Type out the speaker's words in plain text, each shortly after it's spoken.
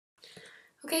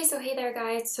Okay, so hey there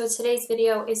guys. So today's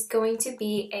video is going to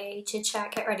be a chit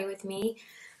chat get ready with me.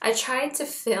 I tried to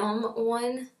film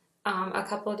one a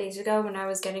couple of days ago when I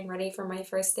was getting ready for my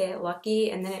first day at Lucky,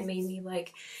 and then it made me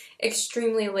like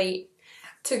extremely late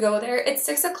to go there. It's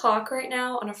 6 o'clock right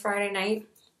now on a Friday night,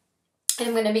 and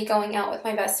I'm going to be going out with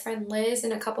my best friend Liz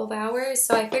in a couple of hours.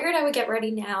 So I figured I would get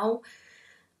ready now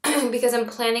because I'm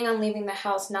planning on leaving the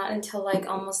house not until like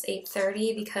almost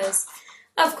 8:30 because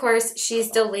of course she's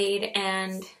delayed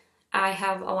and I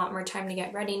have a lot more time to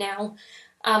get ready now.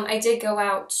 I did go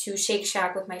out to Shake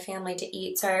Shack with my family to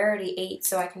eat, so I already ate,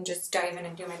 so I can just dive in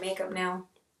and do my makeup now.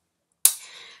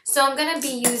 So we're going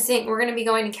to be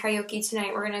going to karaoke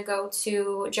tonight. We're going to go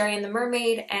to Jerry and the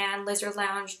Mermaid and Lizard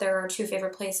Lounge. They're our two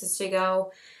favorite places to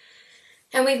go.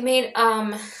 And we've made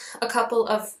a couple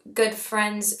of good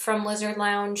friends from Lizard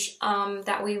Lounge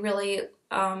that we really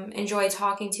enjoy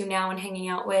talking to now and hanging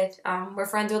out with. We're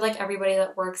friends with like everybody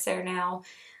that works there now.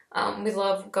 We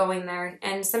love going there.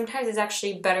 And sometimes it's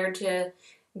actually better to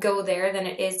go there than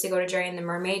it is to go to Jerry and the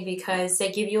Mermaid because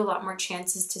they give you a lot more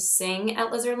chances to sing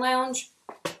at Lizard Lounge.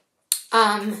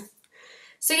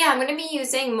 So yeah, I'm going to be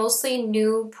using mostly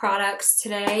new products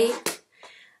today.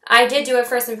 I did do a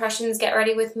first impressions get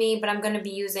ready with me, but I'm going to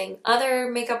be using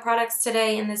other makeup products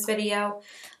today in this video.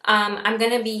 I'm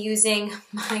going to be using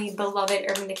my beloved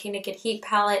Urban Decay Naked Heat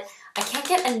palette. I can't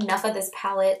get enough of this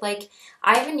palette. Like,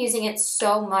 I've been using it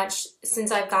so much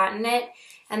since I've gotten it,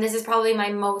 and this is probably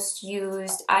my most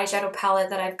used eyeshadow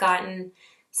palette that I've gotten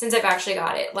since I've actually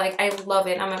got it. Like, I love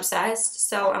it. I'm obsessed.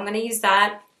 So I'm going to use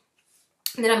that.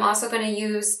 And then I'm also going to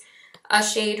use a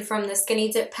shade from the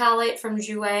Skinny Dip palette from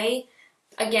Jouer.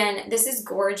 Again, this is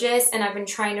gorgeous, and I've been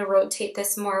trying to rotate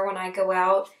this more when I go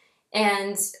out.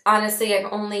 And honestly,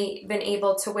 I've only been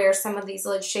able to wear some of these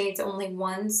lid shades only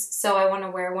once, so I want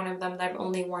to wear one of them that I've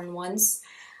only worn once.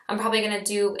 I'm probably going to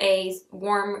do a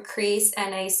warm crease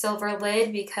and a silver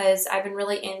lid because I've been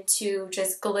really into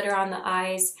just glitter on the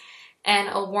eyes and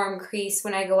a warm crease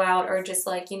when I go out, or just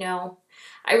like, you know,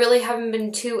 I really haven't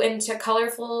been too into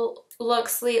colorful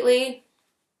looks lately.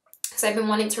 So I've been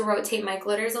wanting to rotate my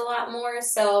glitters a lot more,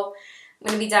 so I'm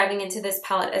going to be diving into this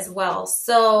palette as well.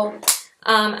 So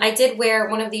I did wear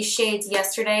one of these shades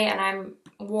yesterday, and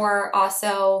I wore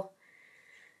also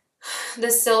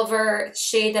the silver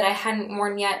shade that I hadn't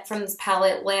worn yet from this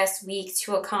palette last week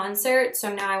to a concert.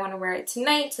 So now I want to wear it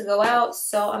tonight to go out.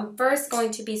 So I'm first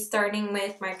going to be starting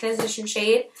with my transition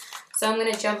shade. So I'm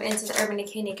going to jump into the Urban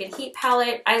Decay Naked Heat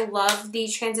palette. I love the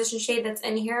transition shade that's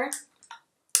in here.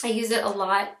 I use it a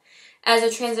lot as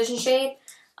a transition shade.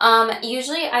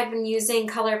 Usually I've been using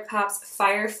ColourPop's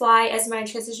Firefly as my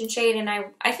transition shade, and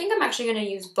I think I'm actually going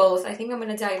to use both. I think I'm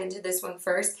going to dive into this one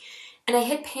first. And I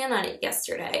hit pan on it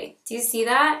yesterday. Do you see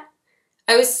that?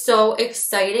 I was so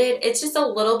excited. It's just a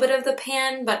little bit of the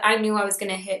pan, but I knew I was going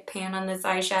to hit pan on this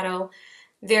eyeshadow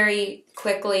very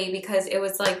quickly because it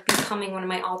was like becoming one of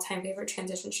my all-time favorite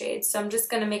transition shades. So I'm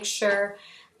just going to make sure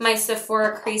my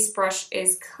Sephora crease brush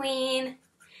is clean.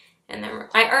 And then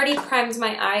I already primed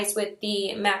my eyes with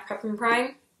the MAC Prep and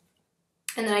Prime.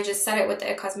 And then I just set it with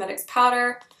the Cosmetics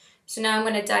powder. So now I'm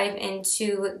going to dive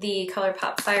into the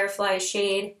ColourPop Firefly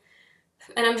shade.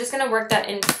 And I'm just going to work that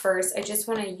in first. I just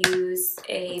want to use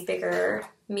a bigger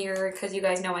mirror because you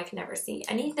guys know I can never see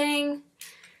anything.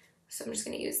 So I'm just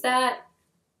going to use that.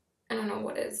 I don't know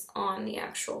what is on the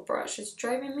actual brush. It's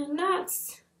driving me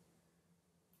nuts.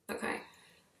 Okay.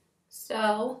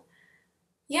 So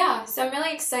yeah, so I'm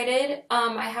really excited.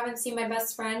 I haven't seen my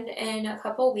best friend in a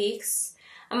couple weeks.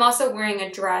 I'm also wearing a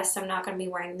dress. I'm not going to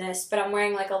be wearing this, but I'm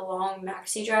wearing like a long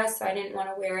maxi dress, so I didn't want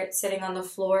to wear it sitting on the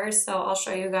floor. So I'll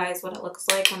show you guys what it looks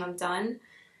like when I'm done.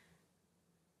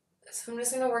 So I'm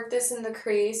just going to work this in the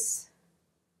crease.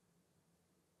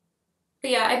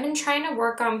 But yeah, I've been trying to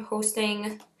work on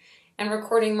posting and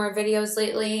recording more videos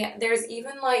lately.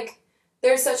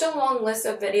 There's such a long list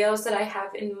of videos that I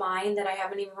have in mind that I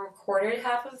haven't even recorded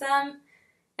half of them.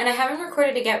 And I haven't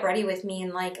recorded a Get Ready With Me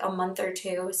in like a month or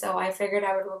two, so I figured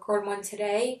I would record one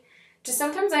today. Just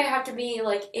sometimes I have to be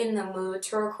like in the mood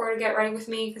to record a Get Ready With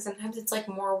Me because sometimes it's like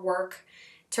more work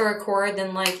to record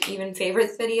than like even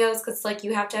favorites videos because like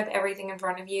you have to have everything in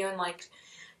front of you and like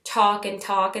talk and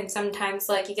sometimes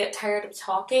like you get tired of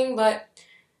talking, but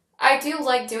I do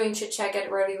like doing Chit Chat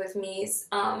Get Ready With Me's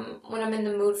when I'm in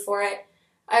the mood for it.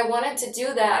 I wanted to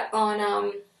do that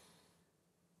on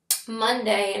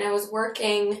Monday, and I was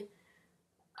working,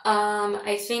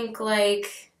 I think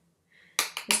like, I'm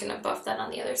just going to buff that on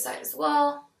the other side as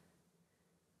well.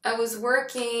 I was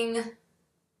working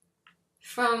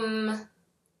from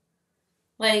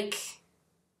like,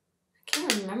 I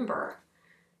can't remember,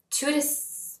 2 to,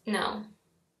 no,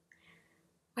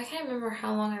 I can't remember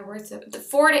how long I worked.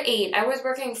 4 to 8. I was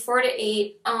working 4 to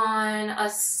 8 on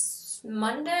a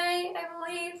Monday, I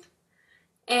believe.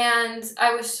 And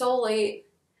I was so late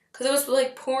because it was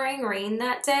like pouring rain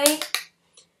that day.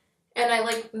 And I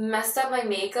like messed up my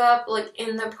makeup like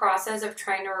in the process of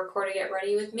trying to record a Get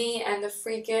Ready With Me. And the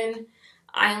freaking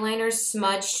eyeliner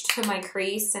smudged to my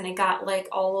crease and it got like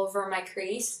all over my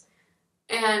crease.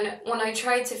 And when I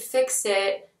tried to fix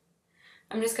it,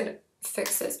 I'm just going to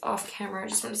fix this off camera. I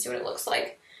just want to see what it looks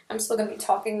like. I'm still going to be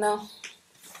talking though.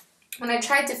 When I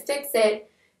tried to fix it,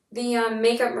 the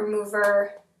makeup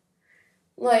remover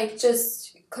like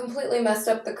just completely messed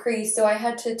up the crease. So I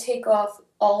had to take off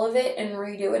all of it and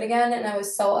redo it again. And I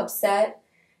was so upset.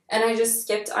 And I just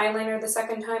skipped eyeliner the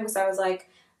second time because I was like,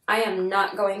 I am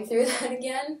not going through that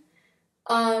again.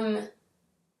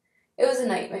 It was a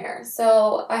nightmare.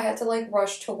 So I had to like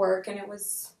rush to work and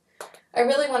I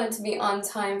really wanted to be on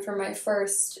time for my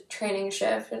first training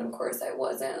shift. And of course I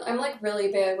wasn't. I'm like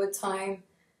really bad with time.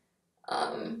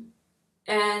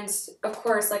 And of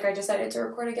course, like I decided to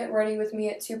record a Get Ready With Me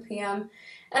at 2 p.m.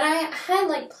 And I had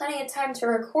like plenty of time to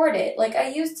record it. Like I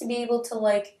used to be able to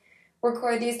like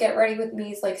record these Get Ready With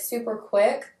Me's like super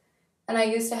quick. And I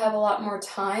used to have a lot more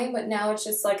time, but now it's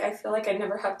just like I feel like I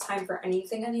never have time for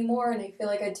anything anymore, and I feel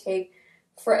like I take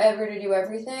forever to do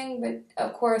everything. But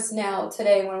of course now,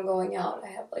 today when I'm going out, I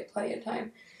have like plenty of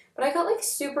time. But I got like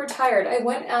super tired. I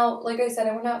went out, like I said,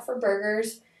 I went out for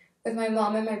burgers with my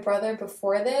mom and my brother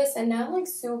before this, and now I'm like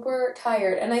super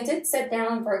tired. And I did sit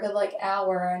down for a good like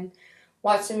hour and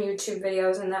watch some YouTube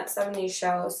videos and that 70s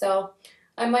show, so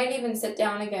I might even sit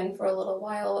down again for a little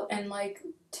while and like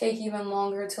take even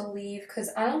longer to leave because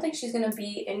I don't think she's gonna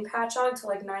be in Patchogue till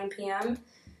like 9 p.m.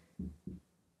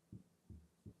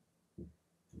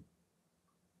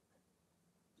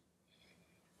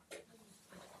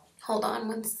 Hold on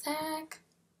one sec.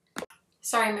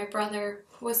 Sorry, my brother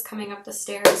was coming up the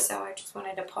stairs, so I just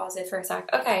wanted to pause it for a sec.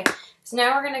 Okay, so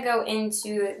now we're gonna go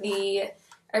into the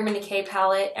Urban Decay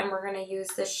palette, and we're going to use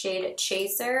the shade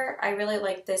Chaser. I really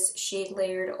like this shade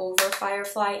Layered Over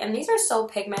Firefly, and these are so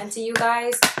pigmented, you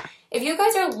guys. If you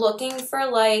guys are looking for,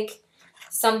 like,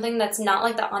 something that's not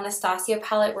like the Anastasia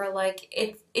palette where, like,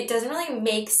 it doesn't really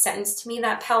make sense to me,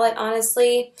 that palette,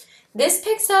 honestly. This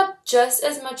picks up just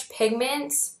as much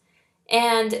pigment,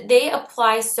 and they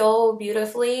apply so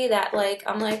beautifully that, like,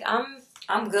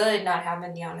 I'm good not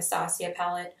having the Anastasia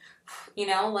palette. You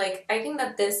know, like, I think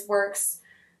that this works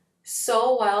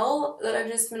so well that I've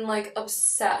just been like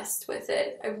obsessed with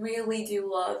it. I really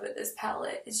do love this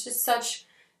palette. It's just such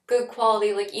good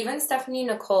quality. Like even Stephanie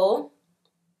Nicole,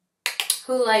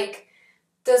 who like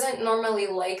doesn't normally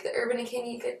like the Urban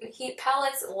Decay Heat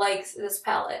palettes, likes this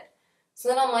palette. So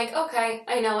then I'm like, okay,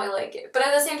 I know I like it. But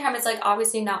at the same time, it's like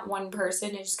obviously not one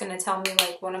person is just going to tell me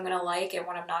like what I'm going to like and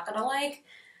what I'm not going to like.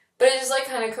 But it just like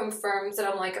kind of confirms that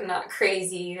I'm not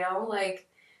crazy, you know? Like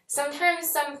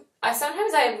sometimes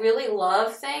I really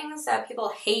love things that people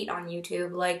hate on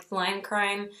YouTube, like Lime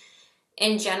Crime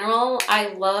in general.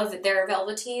 I love their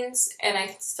Velveteens, and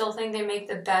I still think they make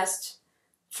the best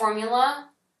formula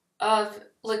of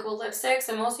liquid lipsticks,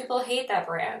 and most people hate that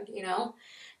brand, you know?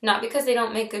 Not because they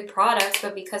don't make good products,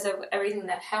 but because of everything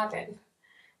that happened.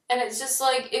 And it's just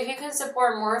like, if you can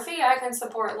support Morphe, I can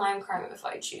support Lime Crime if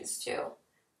I choose to.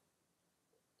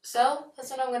 So,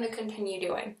 that's what I'm going to continue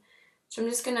doing. So I'm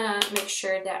just going to make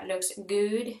sure that looks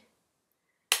good.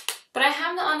 But I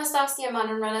have the Anastasia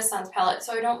Modern Renaissance palette,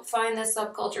 so I don't find the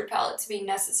Subculture palette to be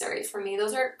necessary for me.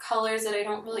 Those are colors that I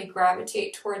don't really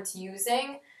gravitate towards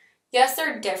using. Yes,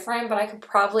 they're different, but I could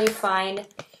probably find...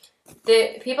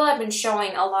 People have been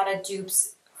showing a lot of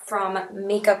dupes from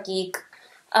Makeup Geek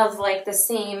of like the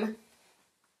same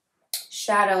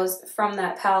shadows from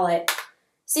that palette.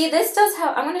 See, this does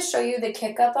have... I'm going to show you the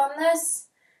kick up on this.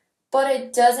 But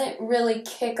it doesn't really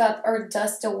kick up or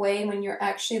dust away when you're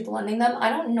actually blending them. I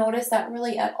don't notice that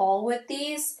really at all with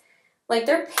these. Like,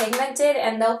 they're pigmented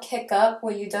and they'll kick up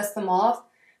when you dust them off.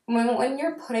 When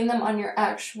you're putting them on your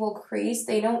actual crease,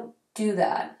 they don't do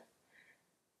that.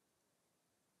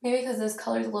 Maybe because this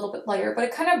color is a little bit lighter, but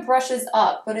it kind of brushes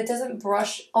up, but it doesn't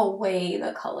brush away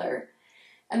the color.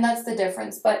 And that's the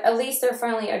difference. But at least they're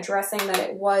finally addressing that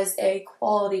it was a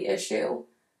quality issue.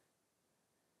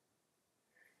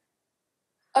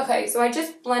 Okay, so I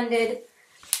just blended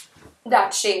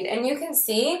that shade, and you can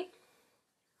see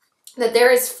that there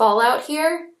is fallout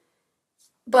here,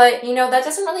 but, you know, that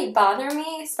doesn't really bother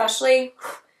me, especially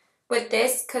with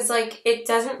this, because, like, it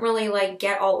doesn't really, like,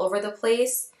 get all over the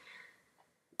place.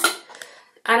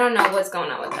 I don't know what's going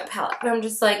on with that palette, but I'm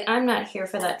just like, I'm not here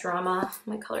for that drama.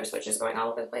 My color switch is going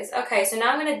all over the place. Okay, so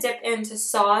now I'm going to dip into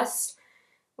Sauced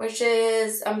which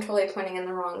is, I'm totally pointing in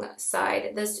the wrong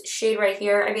side. This shade right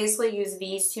here, I basically use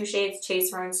these two shades,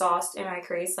 Chaser and Sauced, in my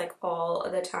crease like all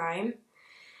of the time.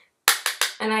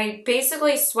 And I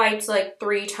basically swiped like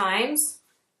 3 times.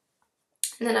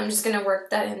 And then I'm just going to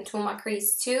work that into my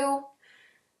crease too.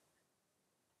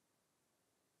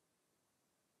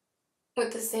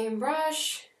 With the same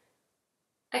brush.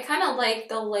 I kind of like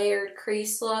the layered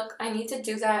crease look. I need to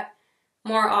do that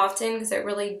more often because it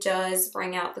really does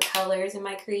bring out the colors in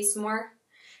my crease more.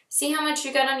 See how much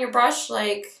you get on your brush?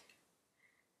 Like,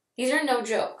 these are no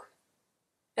joke.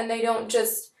 And they don't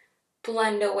just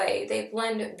blend away. They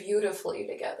blend beautifully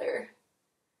together.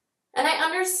 And I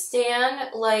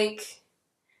understand, like,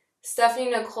 Stephanie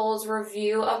Nicole's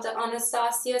review of the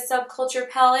Anastasia Subculture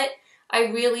palette. I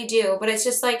really do. But it's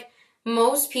just like,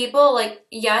 most people, like,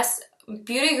 yes,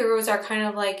 beauty gurus are kind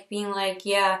of like being like,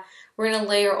 yeah, we're going to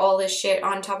layer all this shit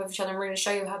on top of each other and we're going to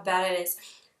show you how bad it is.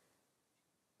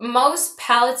 Most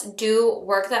palettes do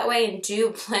work that way and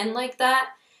do blend like that.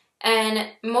 And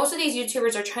most of these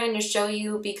YouTubers are trying to show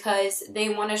you because they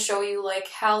want to show you like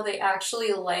how they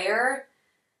actually layer.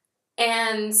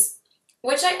 And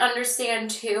which I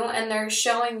understand too. And they're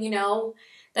showing, you know,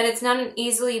 that it's not an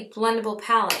easily blendable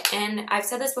palette. And I've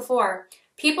said this before.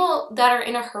 People that are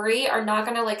in a hurry are not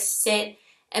going to like sit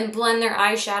and blend their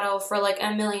eyeshadow for like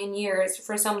a million years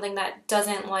for something that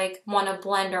doesn't like want to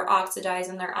blend or oxidize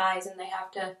in their eyes, and they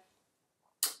have to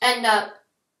end up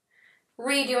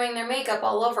redoing their makeup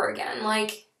all over again.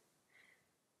 Like,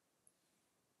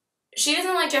 she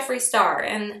doesn't like Jeffree Star,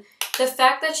 and the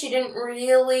fact that she didn't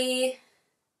really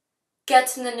get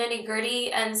to the nitty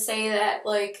gritty and say that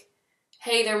like,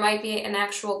 hey, there might be an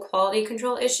actual quality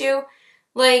control issue.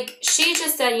 Like, she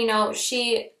just said, you know,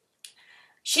 she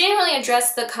didn't really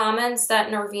address the comments that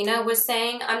Norvina was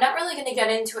saying. I'm not really going to get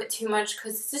into it too much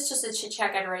because this is just a Chit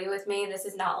Chat GRWM with me. This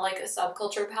is not like a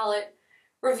subculture palette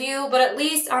review, but at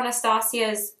least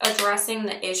Anastasia is addressing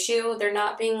the issue. They're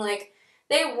not being like,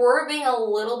 they were being a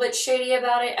little bit shady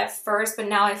about it at first, but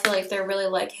now I feel like they're really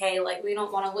like, hey, like, we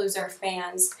don't want to lose our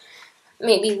fans.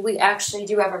 Maybe we actually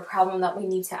do have a problem that we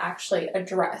need to actually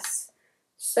address.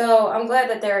 So I'm glad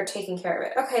that they're taking care of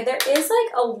it. Okay, there is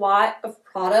like a lot of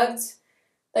product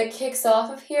that kicks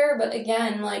off of here, but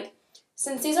again, like,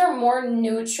 since these are more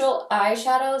neutral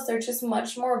eyeshadows, they're just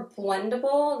much more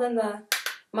blendable than the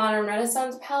Modern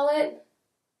Renaissance palette.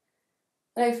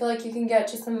 And I feel like you can get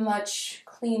just a much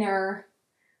cleaner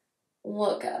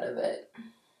look out of it.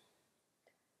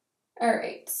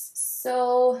 Alright,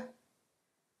 so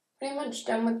pretty much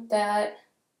done with that.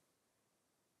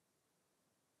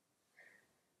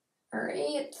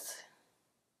 Alright.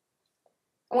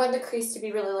 I want the crease to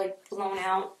be really like blown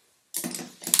out.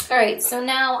 Alright, so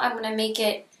now I'm going to make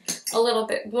it a little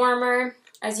bit warmer.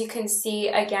 As you can see,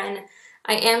 again,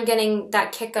 I am getting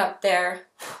that kick up there.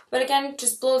 But again, it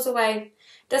just blows away.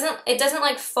 It doesn't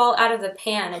like fall out of the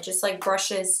pan. It just like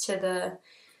brushes to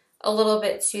a little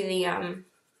bit to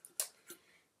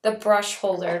the brush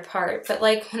holder part. But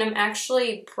like when I'm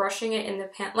actually brushing it in the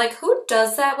pan, like who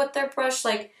does that with their brush?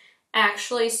 Like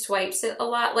actually swipes it a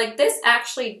lot. Like this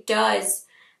actually does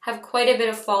have quite a bit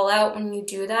of fallout when you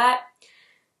do that.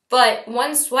 But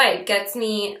one swipe gets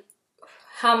me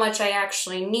how much I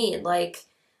actually need. Like,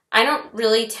 I don't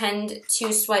really tend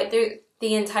to swipe through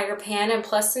the entire pan. And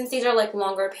plus, since these are like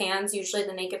longer pans, usually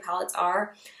the Naked palettes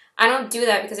are, I don't do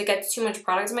that because it gets too much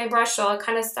product in my brush. So I'll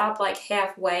kind of stop like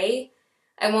halfway.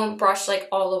 I won't brush like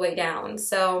all the way down.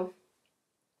 So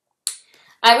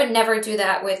I would never do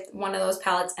that with one of those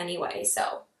palettes anyway.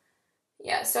 So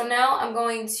yeah, so now I'm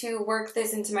going to work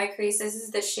this into my crease. This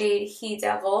is the shade He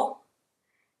Devil.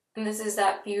 And this is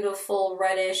that beautiful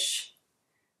reddish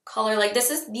color. Like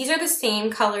these are the same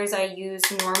colors I use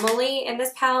normally in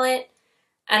this palette.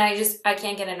 And I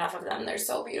can't get enough of them. They're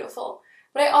so beautiful.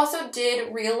 But I also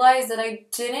did realize that I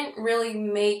didn't really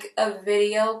make a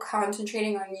video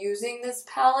concentrating on using this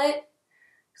palette.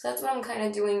 So that's what I'm kind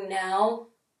of doing now.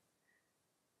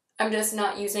 I'm just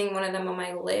not using one of them on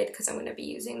my lid because I'm going to be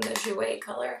using the Jouer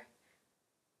color.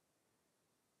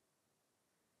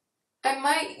 I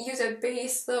might use a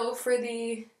base though for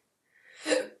the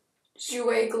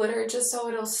Jouer glitter just so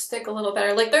it'll stick a little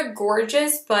better. Like they're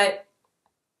gorgeous, but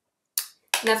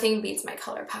nothing beats my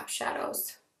ColourPop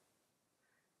shadows.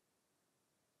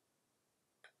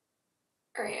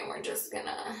 Alright, and we're just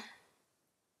gonna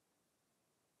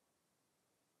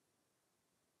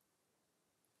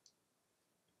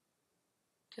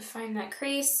define that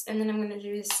crease, and then I'm gonna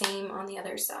do the same on the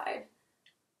other side.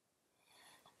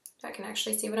 So I can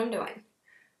actually see what I'm doing.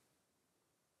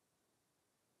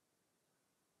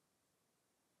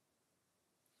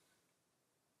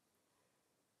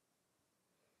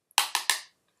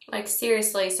 Like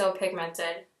seriously, so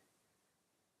pigmented.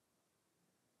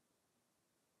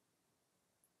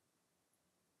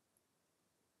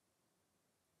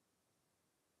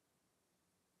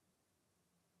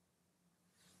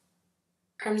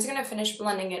 I'm just gonna finish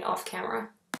blending it off camera.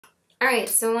 Alright,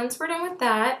 so once we're done with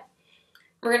that,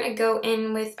 we're gonna go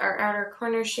in with our outer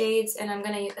corner shades, and I'm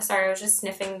gonna, sorry, I was just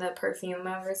sniffing the perfume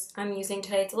I'm using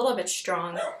today. It's a little bit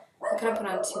strong. I couldn't put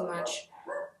on too much.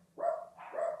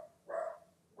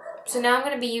 So now I'm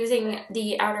going to be using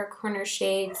the outer corner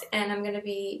shades, and I'm going to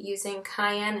be using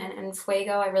Cayenne and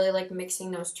Fuego. I really like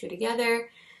mixing those two together.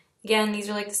 Again, these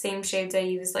are like the same shades I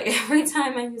use like every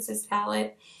time I use this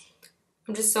palette.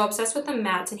 I'm just so obsessed with the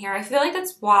mattes in here. I feel like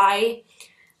that's why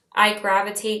I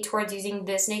gravitate towards using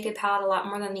this Naked palette a lot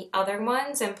more than the other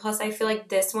ones. And plus I feel like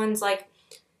this one's like,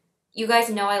 you guys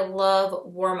know I love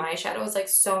warm eyeshadows like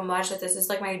so much that this is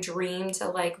like my dream to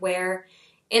like wear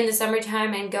in the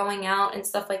summertime and going out and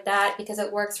stuff like that, because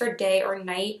it works for day or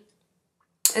night.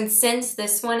 And since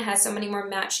this one has so many more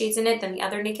matte shades in it than the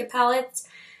other Naked palettes,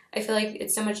 I feel like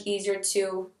it's so much easier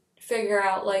to figure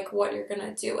out like what you're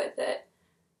gonna do with it.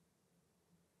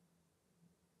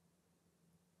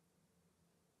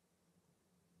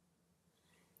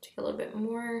 Take a little bit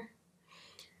more.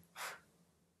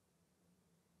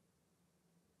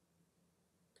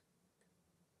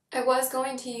 I was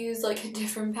going to use like a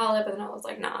different palette, but then I was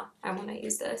like, nah, I want to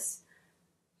use this.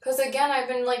 Because again, I've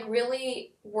been like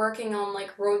really working on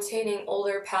like rotating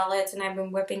older palettes, and I've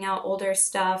been whipping out older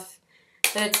stuff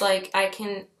that it's like I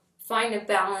can find a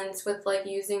balance with like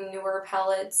using newer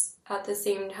palettes at the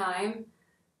same time.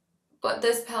 But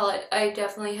this palette I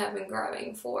definitely have been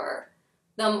grabbing for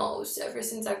the most ever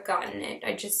since I've gotten it.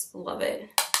 I just love it.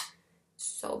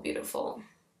 So beautiful.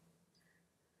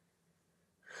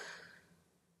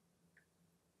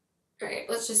 Alright,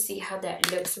 let's just see how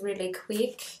that looks really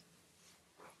quick.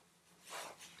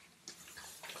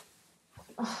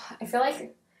 Oh, I feel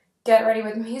like Get Ready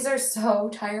With Me's are so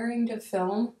tiring to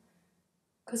film.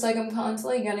 Because like I'm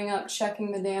constantly getting up,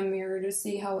 checking the damn mirror to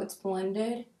see how it's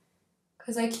blended.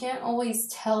 Because I can't always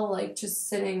tell like just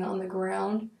sitting on the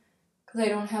ground. Because I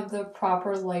don't have the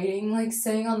proper lighting. Like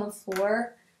sitting on the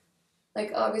floor.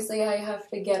 Like obviously I have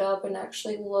to get up and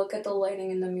actually look at the lighting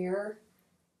in the mirror.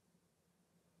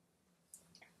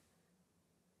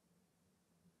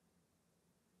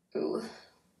 Ooh,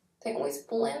 they always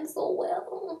blend so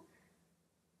well.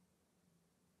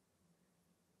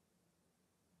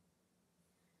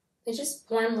 They just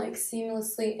blend like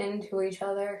seamlessly into each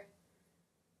other.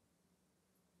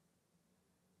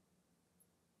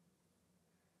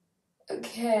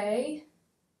 Okay.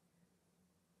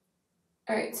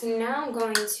 Alright, so now I'm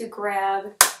going to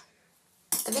grab,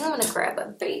 I think I'm going to grab a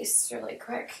base really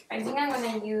quick. I think I'm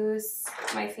going to use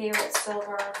my favorite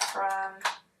silver from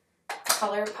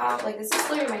ColourPop. Like, this is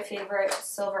literally my favorite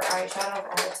silver eyeshadow of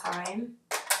all time.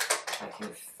 If I can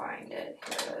find it.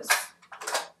 Here it is.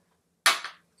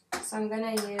 So I'm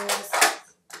going to use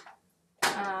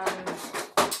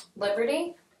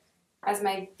Liberty as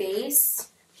my base.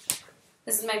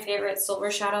 This is my favorite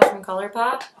silver shadow from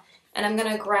ColourPop. And I'm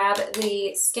going to grab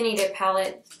the Skinny Dip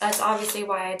palette. That's obviously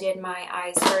why I did my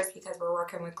eyes first, because we're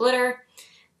working with glitter.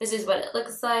 This is what it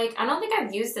looks like. I don't think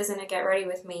I've used this in a Get Ready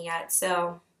With Me yet,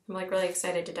 so I'm like really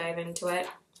excited to dive into it.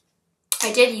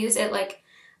 I did use it like,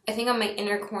 I think on my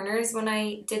inner corners when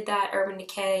I did that Urban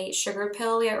Decay Sugar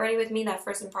Pill Get Ready With Me, that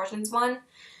First Impressions one.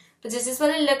 But this is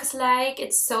what it looks like.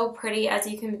 It's so pretty. As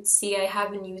you can see, I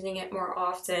have been using it more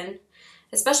often.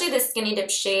 Especially this Skinny Dip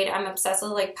shade. I'm obsessed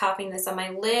with like popping this on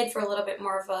my lid for a little bit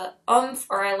more of a oomph,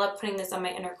 or I love putting this on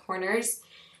my inner corners.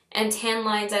 And tan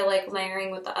lines I like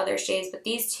layering with the other shades, but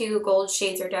these two gold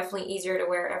shades are definitely easier to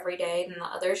wear every day than the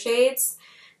other shades.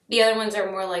 The other ones are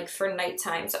more like for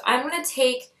nighttime. So I'm going to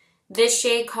take this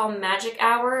shade called Magic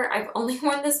Hour. I've only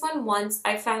worn this one once.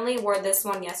 I finally wore this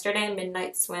one yesterday in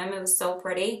Midnight Swim. It was so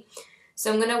pretty.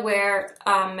 So I'm going to wear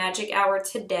Magic Hour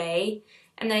today.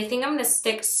 And then I think I'm going to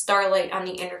stick Starlight on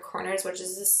the inner corners, which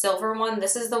is the silver one.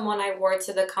 This is the one I wore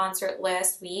to the concert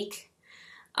last week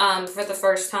for the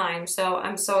first time. So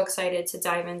I'm so excited to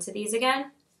dive into these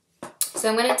again. So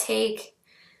I'm going to take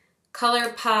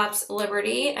ColourPop's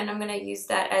Liberty, and I'm going to use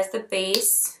that as the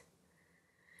base.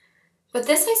 But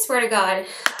this, I swear to God,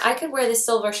 I could wear this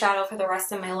silver shadow for the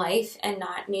rest of my life and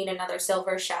not need another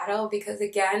silver shadow, because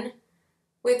again,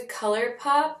 with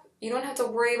ColourPop, you don't have to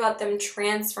worry about them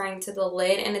transferring to the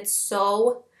lid, and it's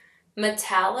so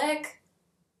metallic.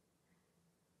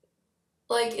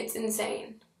 Like, it's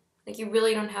insane. Like, you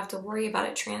really don't have to worry about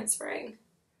it transferring.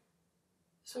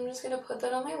 So I'm just going to put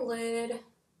that on my lid.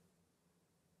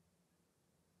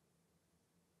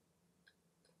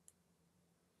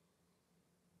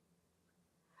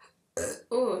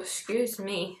 Oh, excuse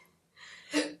me.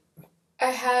 I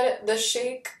had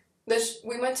the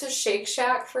we went to Shake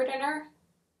Shack for dinner.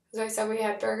 As I said, we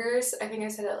had burgers. I think I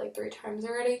said it like 3 times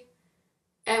already.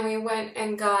 And we went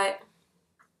and got,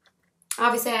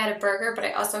 obviously I had a burger, but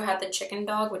I also had the chicken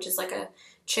dog, which is like a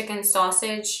chicken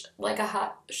sausage,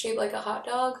 shaped like a hot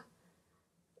dog.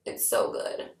 It's so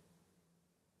good.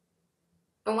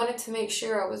 I wanted to make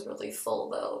sure I was really full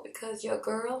though, because your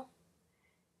girl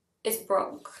is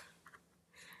broke.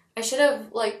 I should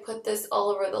have like put this all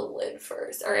over the lid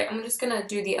first. All right, I'm just gonna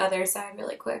do the other side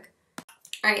really quick.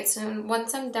 All right, so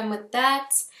once I'm done with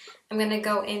that, I'm gonna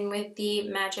go in with the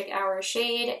Magic Hour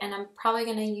shade, and I'm probably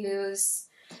gonna use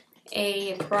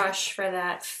a brush for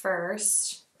that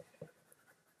first.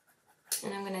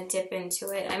 And I'm gonna dip into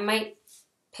it. I might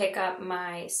pick up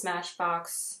my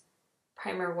Smashbox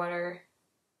primer water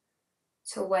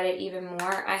to wet it even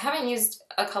more. I haven't used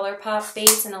a ColourPop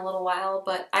base in a little while,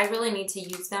 but I really need to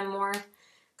use them more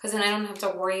because then I don't have to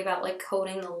worry about like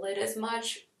coating the lid as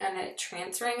much and it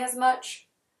transferring as much.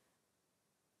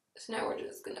 So now we're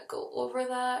just gonna go over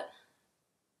that.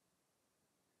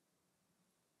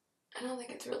 I don't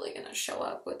think it's really gonna show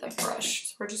up with a brush,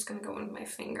 so we're just gonna go in with my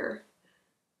finger.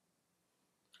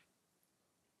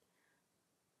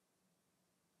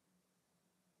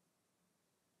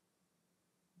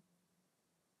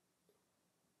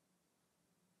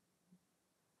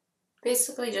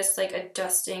 Basically just like a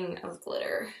dusting of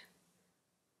glitter.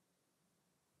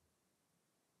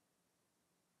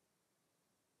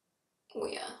 Oh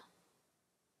yeah.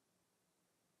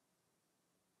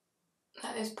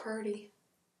 That is pretty.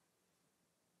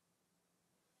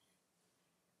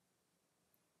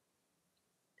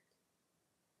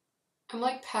 I'm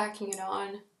like packing it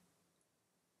on.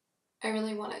 I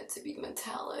really want it to be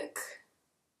metallic.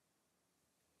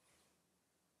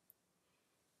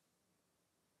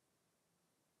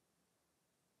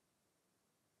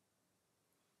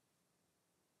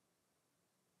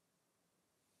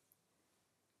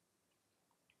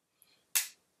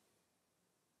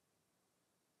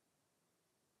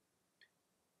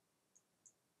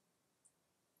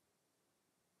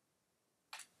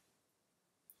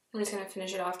 I'm just gonna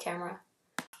finish it off camera.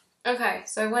 Okay,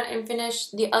 so I went and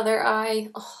finished the other eye.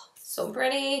 Oh, so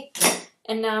pretty.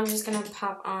 And now I'm just gonna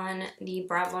pop on the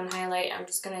brow bone highlight. I'm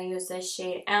just gonna use this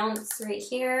shade Ounce right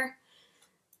here.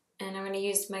 And I'm gonna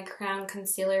use my Crown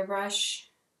concealer brush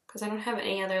because I don't have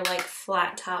any other like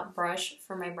flat top brush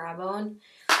for my brow bone.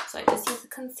 So I just use a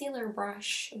concealer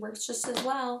brush. It works just as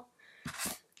well.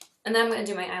 And then I'm gonna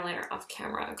do my eyeliner off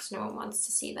camera because no one wants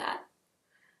to see that.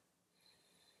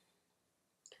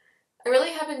 I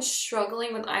really have been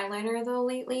struggling with eyeliner though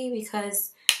lately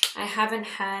because I haven't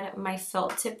had my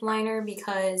felt tip liner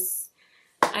because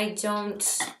I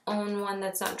don't own one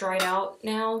that's not dried out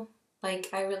now. Like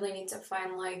I really need to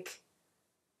find like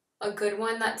a good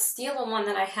one. That steel one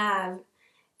that I have,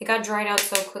 it got dried out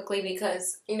so quickly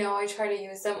because, you know, I try to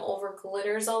use them over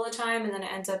glitters all the time and then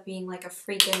it ends up being like a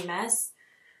freaking mess.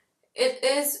 It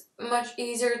is much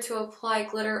easier to apply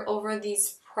glitter over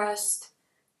these pressed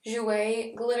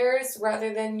Jouer glitters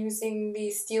rather than using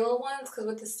the steel ones, because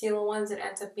with the steel ones it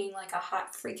ends up being like a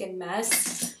hot freaking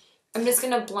mess. I'm just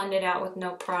going to blend it out with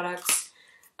no products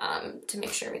to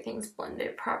make sure everything's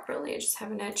blended properly. I just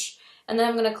have an itch. And then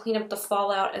I'm going to clean up the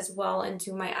fallout as well and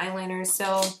do my eyeliner.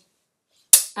 So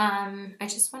I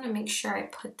just want to make sure I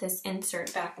put this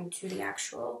insert back into the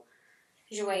actual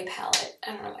Jouer palette.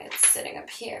 I don't know why it's sitting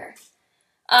up here.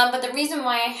 But the reason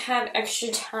why I have extra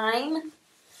time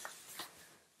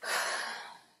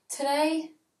today,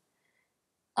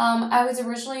 I was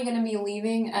originally going to be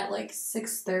leaving at like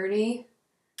 6:30,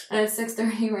 and it's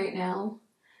 6:30 right now.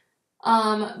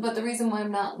 But the reason why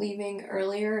I'm not leaving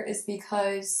earlier is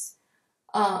because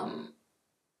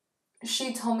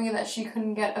she told me that she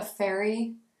couldn't get a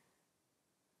ferry.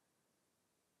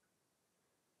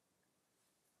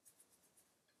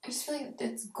 I just feel like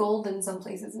it's gold in some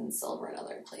places and silver in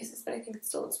other places, but I think it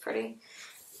still looks pretty.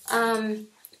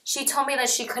 She told me that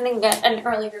she couldn't get an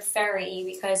earlier ferry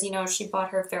because, you know, she bought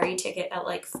her ferry ticket at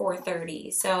like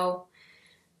 4:30. So,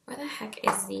 where the heck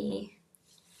is the...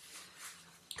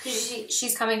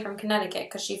 She's coming from Connecticut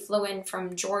because she flew in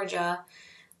from Georgia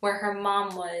where her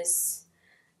mom was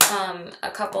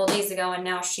a couple of days ago, and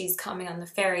now she's coming on the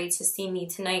ferry to see me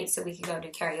tonight so we can go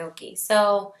to karaoke.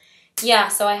 So, yeah,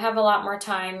 so I have a lot more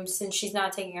time since she's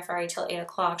not taking a ferry till 8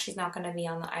 o'clock. She's not going to be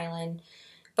on the island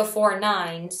before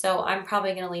 9, so I'm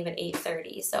probably going to leave at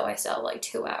 8:30, so I still have like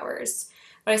 2 hours.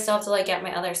 But I still have to like get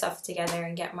my other stuff together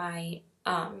and get my,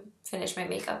 finish my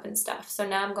makeup and stuff. So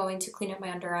now I'm going to clean up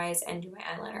my under eyes and do my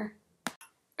eyeliner.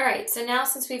 Alright, so now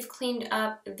since we've cleaned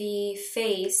up the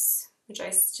face, which I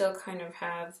still kind of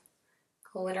have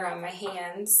glitter on my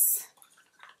hands.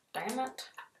 Damn it.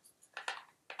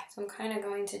 So I'm kind of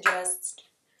going to just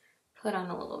put on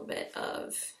a little bit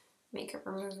of makeup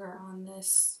remover on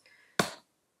this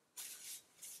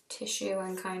tissue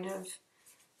and kind of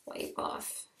wipe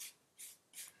off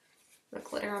the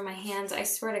glitter on my hands. I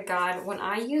swear to God, when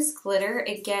I use glitter,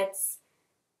 it gets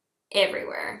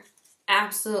everywhere.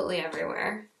 Absolutely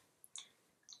everywhere.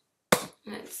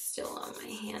 And it's still on my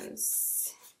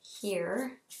hands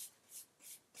here.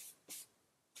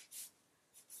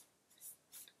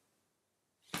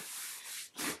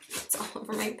 It's all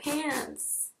over my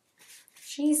pants.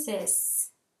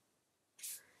 Jesus.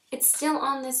 It's still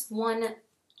on this one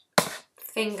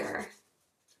finger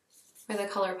where the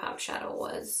ColourPop shadow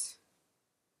was.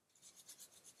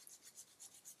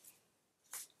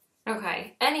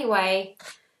 Okay, anyway,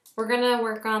 we're gonna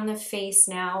work on the face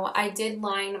now. I did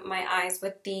line my eyes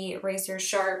with the Razor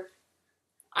Sharp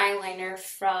eyeliner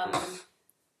from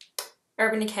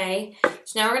Urban Decay.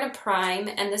 So now we're gonna prime,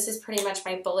 and this is pretty much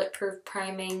my bulletproof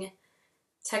priming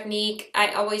technique.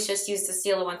 I always just use the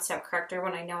Stila One Step Corrector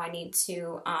when I know I need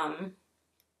to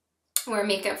wear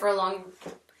makeup for a long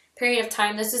period of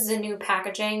time. This is the new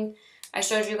packaging. I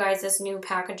showed you guys this new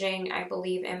packaging, I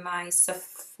believe, in my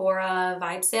Sephora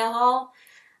Vibe Sale haul.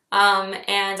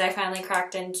 And I finally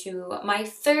cracked into my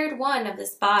third one of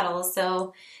this bottle,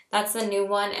 so that's the new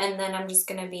one. And then I'm just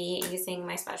going to be using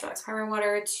my Smashbox Primer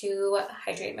Water to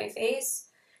hydrate my face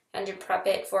and to prep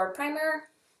it for primer.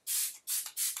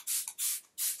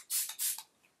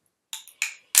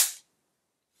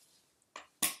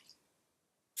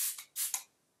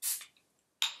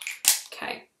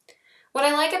 Okay. What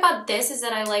I like about this is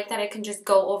that I like that I can just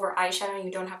go over eyeshadow and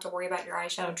you don't have to worry about your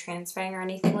eyeshadow transferring or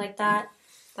anything like that.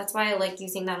 That's why I like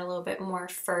using that a little bit more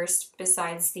first,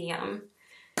 besides the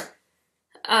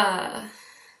Urban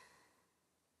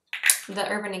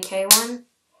Decay one,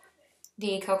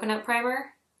 the coconut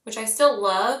primer, which I still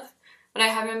love, but I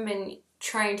haven't been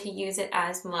trying to use it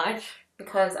as much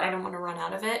because I don't want to run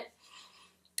out of it.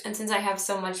 And since I have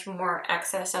so much more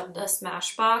excess of the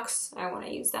Smashbox, I want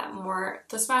to use that more.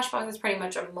 The Smashbox is pretty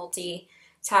much a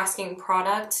multitasking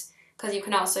product, because you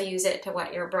can also use it to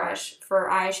wet your brush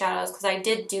for eyeshadows, because I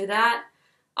did do that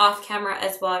off camera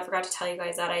as well. I forgot to tell you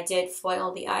guys that I did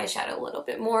foil the eyeshadow a little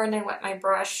bit more, and I wet my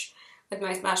brush with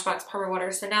my Smashbox Primer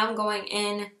Water. So now I'm going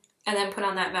in and then put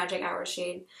on that Magic Hour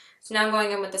shade. So now I'm going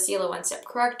in with the Stila One Step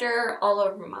Corrector all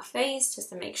over my face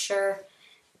just to make sure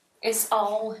it's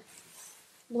all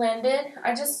blended.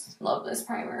 I just love this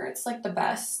primer. It's like the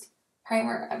best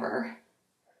primer ever.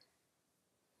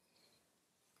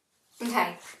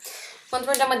 Okay. Once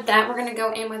we're done with that, we're going to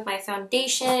go in with my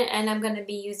foundation, and I'm going to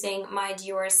be using my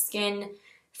Dior Skin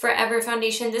Forever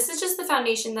foundation. This is just the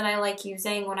foundation that I like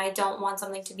using when I don't want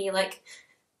something to be like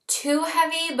too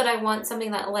heavy, but I want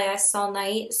something that lasts all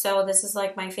night. So this is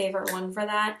like my favorite one for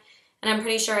that. And I'm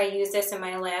pretty sure I used this in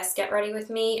my last Get Ready With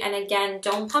Me. And again,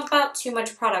 don't pump out too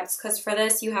much products, because for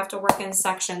this you have to work in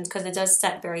sections because it does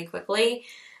set very quickly.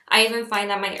 I even find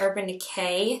that my Urban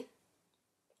Decay,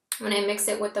 when I mix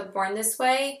it with the Born This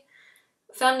Way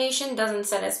foundation, doesn't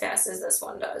set as fast as this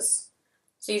one does.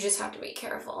 So you just have to be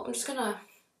careful. I'm just gonna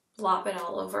blop it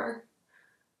all over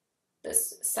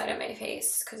this side of my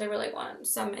face because I really want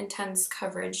some intense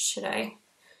coverage today.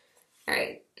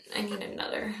 Alright, I need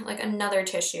another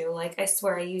tissue. Like, I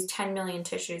swear I use 10 million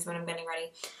tissues when I'm getting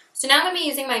ready. So now I'm going to be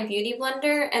using my Beauty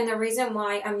Blender, and the reason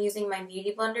why I'm using my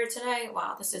Beauty Blender today,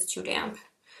 wow, this is too damp.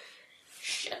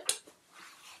 Shit.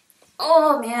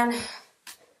 Oh, man.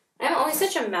 I'm always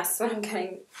such a mess when I'm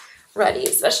getting ready,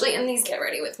 especially in these Get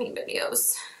Ready With Me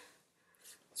videos.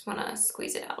 Just want to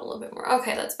squeeze it out a little bit more.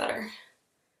 Okay, that's better.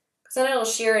 Because then it'll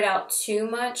shear it out too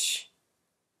much,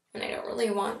 and I don't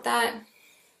really want that.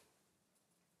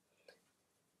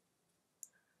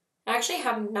 I actually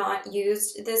have not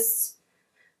used this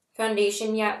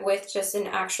foundation yet with just an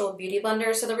actual Beauty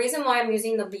Blender. So the reason why I'm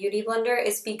using the Beauty Blender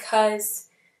is because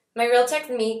my Real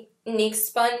Technique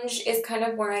sponge is kind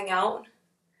of wearing out.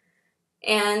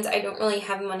 And I don't really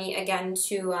have money again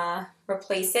to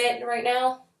replace it right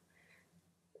now.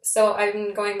 So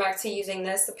I'm going back to using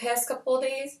this the past couple of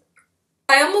days.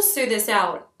 I almost threw this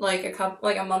out like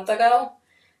a month ago.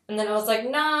 And then I was like,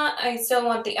 nah, I still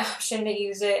want the option to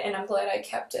use it, and I'm glad I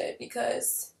kept it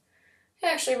because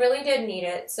I actually really did need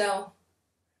it. So,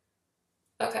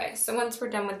 okay, so once we're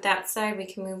done with that side, we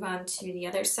can move on to the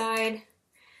other side.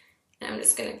 And I'm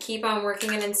just going to keep on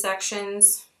working it in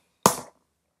sections.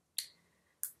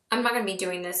 I'm not going to be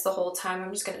doing this the whole time.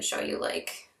 I'm just going to show you,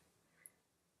 like,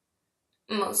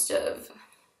 most of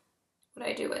what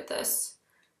I do with this.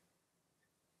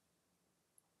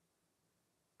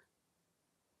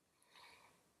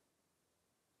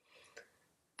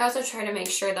 I also try to make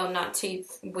sure, though, not to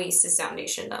waste this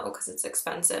foundation, though, because it's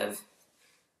expensive.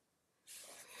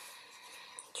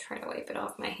 Try to wipe it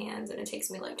off my hands, and it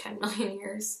takes me like 10 million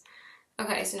years.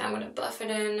 Okay, so now I'm going to buff it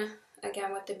in,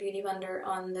 again, with the Beauty Blender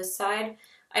on this side.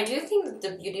 I do think that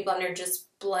the Beauty Blender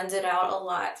just blends it out a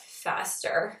lot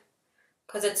faster,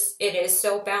 because it is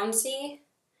so bouncy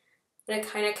that it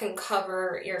kind of can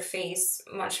cover your face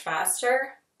much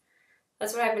faster.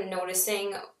 That's what I've been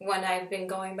noticing when I've been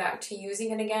going back to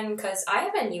using it again, because I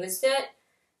haven't used it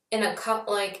in a cup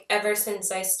like ever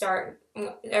since I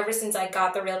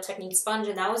got the Real Technique sponge,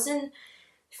 and that was in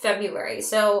February.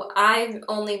 So I've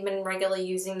only been regularly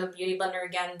using the Beauty Blender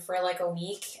again for like a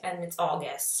week, and it's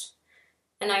August.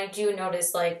 And I do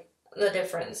notice like the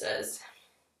differences.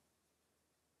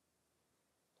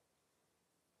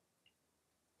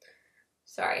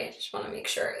 Sorry, I just want to make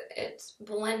sure it's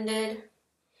blended.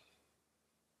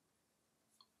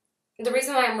 The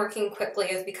reason why I'm working quickly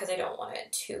is because I don't want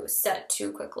it to set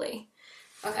too quickly.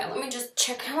 Okay, let me just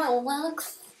check how it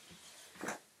looks.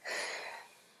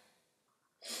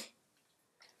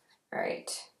 All right.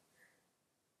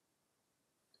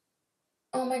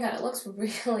 Oh my god, it looks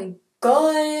really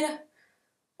good.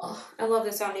 Oh, I love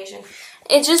this foundation.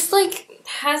 It just like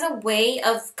has a way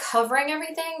of covering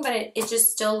everything, but it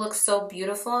just still looks so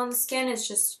beautiful on the skin. It's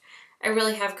just, I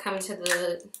really have come to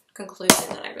the conclusion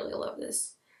that I really love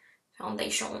this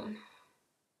foundation.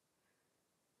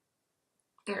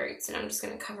 Alright, so now I'm just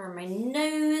going to cover my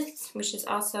nose, which is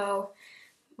also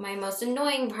my most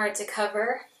annoying part to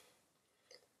cover.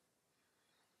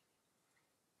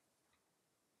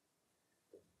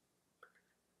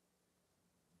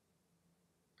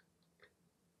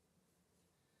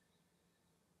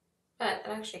 But it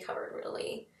actually covered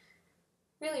really,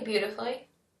 really beautifully.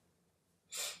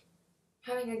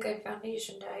 Having a good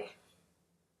foundation day.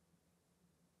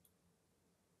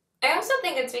 I also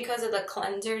think it's because of the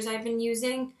cleansers I've been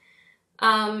using.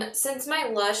 Since my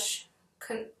Lush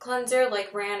cleanser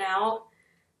like ran out,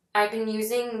 I've been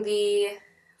using the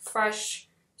Fresh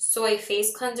Soy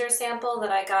Face Cleanser sample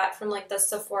that I got from like the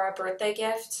Sephora birthday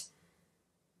gift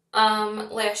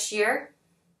last year.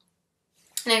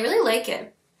 And I really like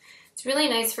it. It's really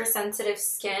nice for sensitive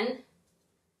skin.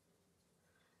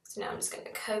 So now I'm just going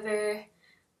to cover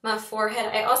my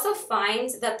forehead. I also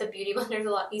find that the Beauty Blender is a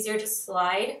lot easier to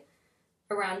slide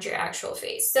around your actual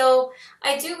face. So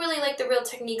I do really like the Real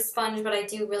Technique sponge, but I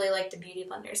do really like the Beauty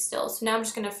Blender still. So now I'm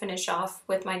just going to finish off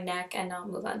with my neck and I'll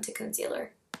move on to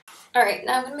concealer. Alright,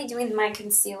 now I'm going to be doing my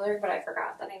concealer, but I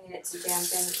forgot that I needed to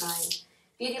dampen my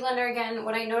Beauty Blender again.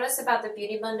 What I notice about the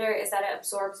Beauty Blender is that it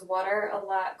absorbs water a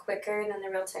lot quicker than the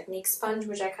Real Technique sponge,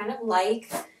 which I kind of like.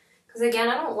 Because again,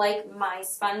 I don't like my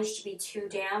sponge to be too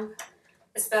damp,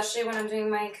 especially when I'm doing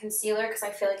my concealer, because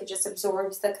I feel like it just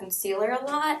absorbs the concealer a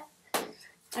lot.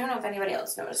 I don't know if anybody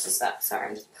else notices that. Sorry,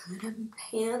 I'm just putting on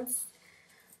pants.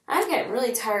 I'm getting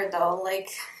really tired though. Like,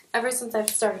 ever since I've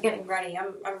started getting ready,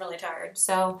 I'm really tired.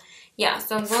 So, yeah.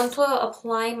 So I'm going to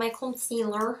apply my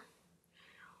concealer.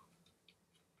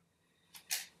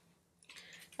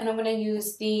 And I'm going to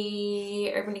use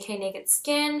the Urban Decay Naked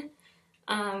Skin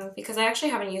because I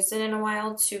actually haven't used it in a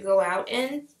while to go out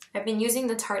in. I've been using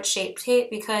the Tarte Shape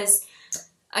Tape because,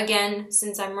 again,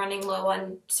 since I'm running low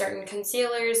on certain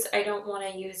concealers, I don't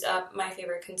want to use up my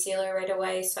favorite concealer right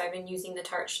away, so I've been using the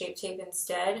Tarte Shape Tape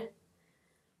instead.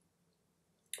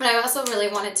 And I also really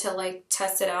wanted to, like,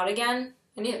 test it out again.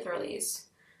 I need to throw these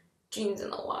jeans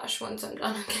in the wash once I'm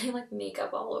done. I'm getting, like,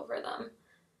 makeup all over them.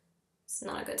 It's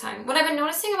not a good time. What I've been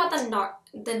noticing about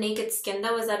the Naked Skin,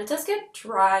 though, is that it does get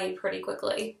dry pretty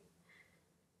quickly.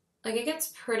 Like, it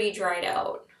gets pretty dried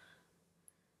out.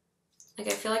 Like,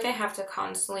 I feel like I have to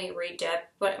constantly re-dip,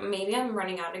 but maybe I'm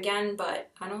running out again, but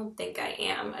I don't think I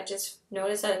am. I just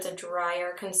noticed that it's a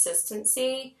drier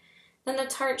consistency than the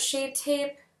Tarte Shape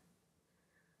Tape.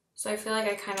 So I feel like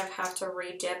I kind of have to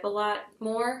re-dip a lot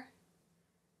more.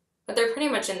 But they're pretty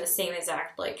much in the same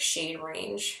exact, like, shade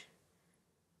range.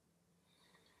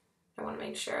 I want to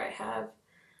make sure I have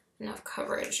enough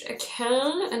coverage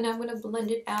again, and I'm going to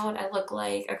blend it out. I look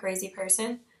like a crazy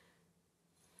person.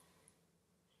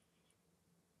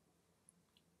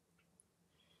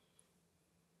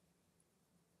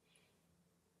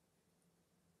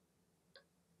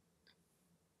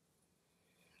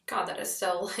 God, that is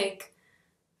still like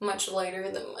much lighter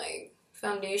than my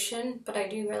foundation, but I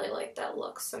do really like that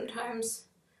look sometimes.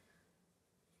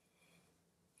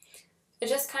 It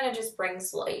just kind of just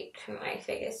brings light to my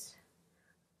face.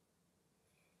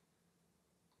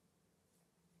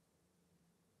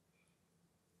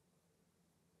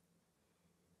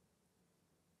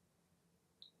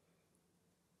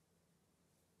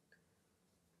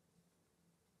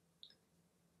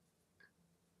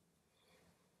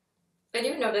 I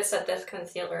do notice that this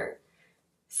concealer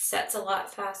sets a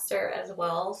lot faster as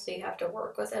well, so you have to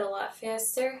work with it a lot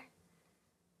faster.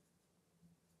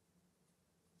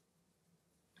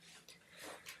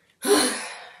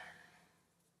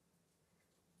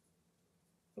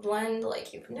 Blend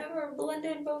like you've never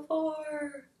blended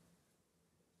before.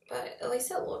 But at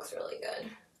least it looks really good.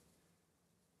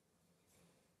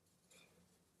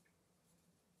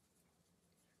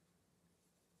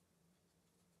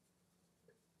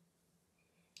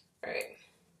 Alright.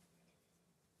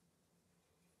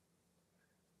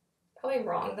 Probably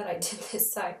wrong that I did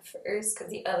this side first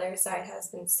because the other side has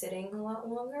been sitting a lot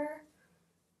longer.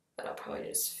 But I'll probably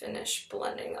just finish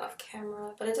blending off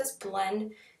camera. But it does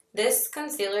blend. This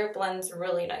concealer blends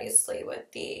really nicely with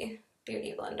the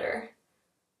Beauty Blender.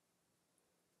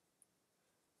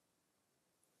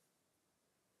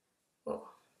 Ooh.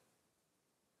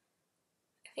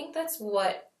 I think that's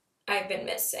what I've been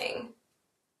missing.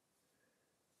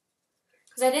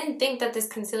 Because I didn't think that this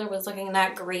concealer was looking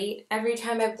that great every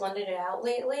time I blended it out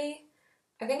lately.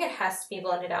 I think it has to be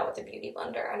blended out with the Beauty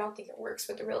Blender. I don't think it works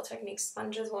with the Real Techniques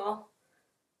sponge as well.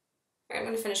 Alright, I'm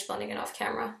going to finish blending it off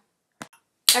camera.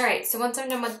 Alright, so once I'm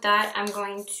done with that, I'm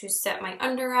going to set my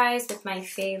under eyes with my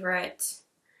favorite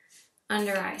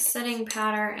under eye setting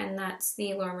powder, and that's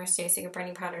the Laura Mercier Secret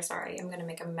Brightening Powder. Sorry, I'm going to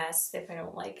make a mess if I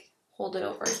don't like hold it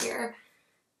over here.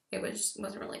 It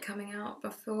wasn't really coming out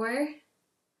before.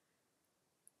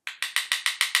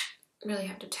 Really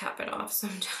have to tap it off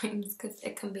sometimes because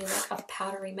it can be like a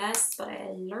powdery mess, but I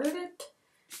learned it.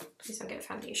 Please don't get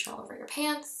foundation all over your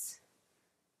pants.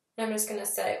 And I'm just going to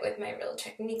set it with my Real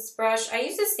Techniques brush. I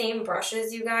use the same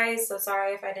brushes, you guys, so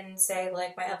sorry if I didn't say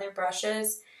like my other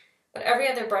brushes. But every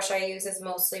other brush I use is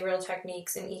mostly Real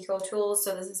Techniques and Eco Tools,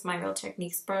 so this is my Real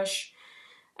Techniques brush.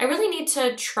 I really need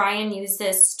to try and use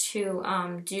this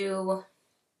to do...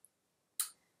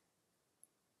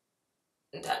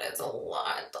 That is a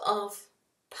lot of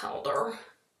powder.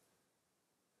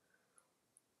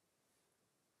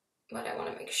 But I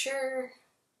want to make sure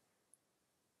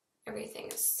everything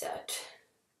is set.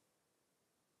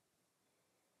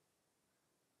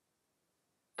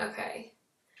 Okay.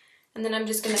 And then I'm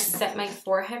just going to set my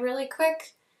forehead really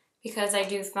quick because I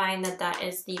do find that that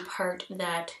is the part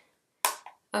that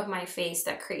of my face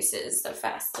that creases the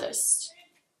fastest.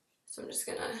 So I'm just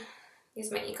going to use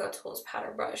my Eco Tools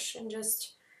powder brush and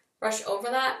just brush over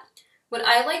that. What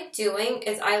I like doing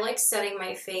is I like setting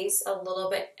my face a little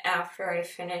bit after I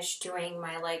finish doing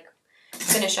my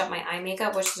finish up my eye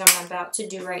makeup, which is what I'm about to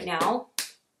do right now.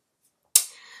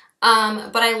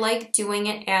 But I like doing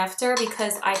it after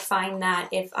because I find that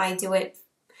if I do it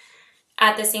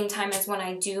at the same time as when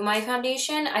I do my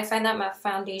foundation, I find that my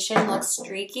foundation looks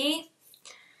streaky.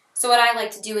 So what I like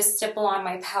to do is stipple on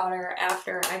my powder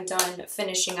after I'm done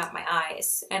finishing up my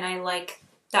eyes. And I like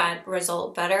that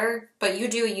result better. But you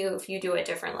do you if you do it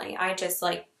differently. I just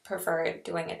prefer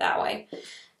doing it that way.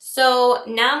 So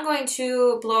now I'm going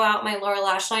to blow out my lower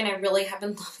lash line. I really have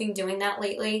been loving doing that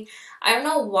lately. I don't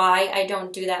know why I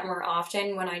don't do that more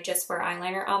often when I just wear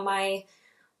eyeliner on my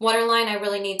waterline. I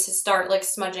really need to start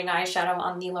smudging eyeshadow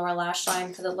on the lower lash line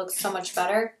because it looks so much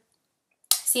better.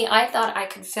 See, I thought I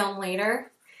could film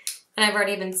later. And I've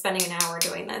already been spending an hour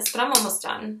doing this, but I'm almost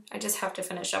done. I just have to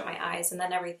finish up my eyes and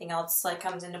then everything else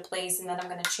comes into place, and then I'm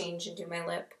going to change and do my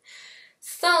lip.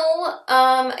 So,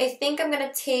 I think I'm going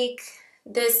to take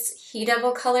this He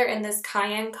Devil color and this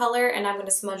Cayenne color, and I'm going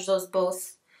to smudge those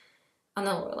both on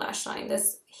the lower lash line.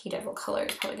 This He Devil color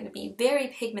is probably going to be very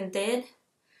pigmented.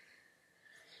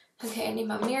 Okay, I need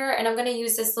my mirror, and I'm going to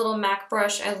use this little MAC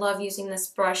brush. I love using this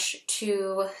brush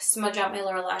to smudge out my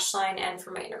lower lash line and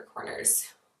for my inner corners.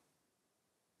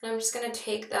 And I'm just going to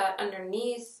take that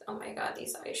underneath. Oh my god,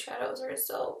 these eyeshadows are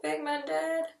so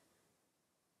pigmented.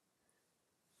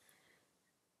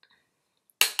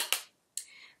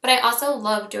 But I also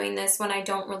love doing this when I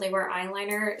don't really wear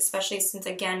eyeliner, especially since,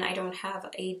 again, I don't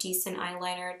have a decent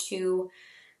eyeliner to...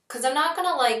 Because I'm not going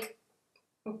to,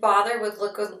 bother with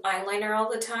liquid eyeliner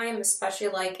all the time, especially,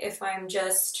 if I'm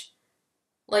just,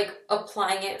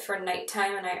 applying it for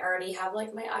nighttime and I already have,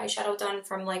 my eyeshadow done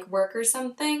from, work or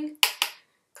something.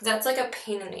 Because that's, a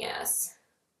pain in the ass.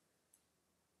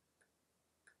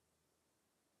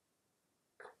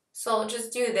 So I'll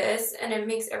just do this, and it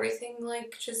makes everything,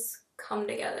 just come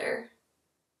together.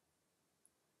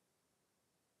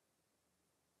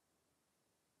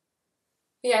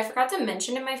 Yeah, I forgot to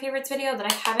mention in my favorites video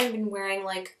that I haven't been wearing,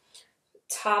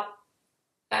 top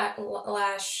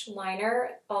lash liner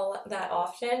all that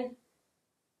often.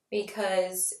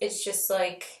 Because it's just,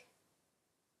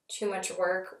 too much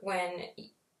work when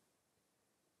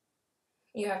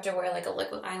you have to wear like a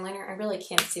liquid eyeliner. I really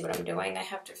can't see what I'm doing. I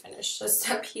have to finish this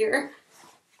up here.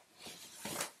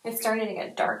 It's starting to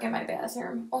get dark in my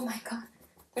bathroom. Oh my god.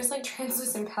 There's like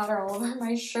translucent powder all over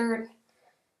my shirt.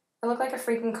 I look like a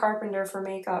freaking carpenter for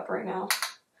makeup right now.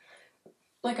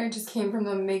 Like I just came from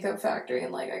the makeup factory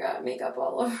and like I got makeup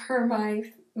all over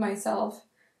myself.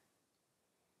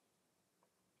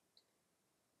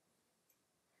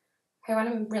 I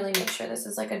want to really make sure this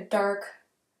is like a dark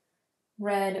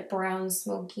red, brown,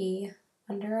 smoky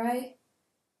under eye.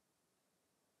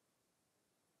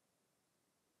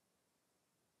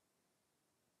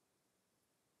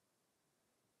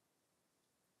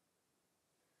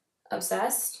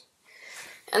 Obsessed.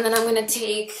 And then I'm going to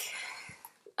take,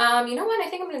 you know what? I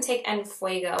think I'm going to take En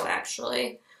Fuego,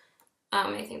 actually.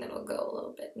 I think that'll go a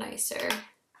little bit nicer.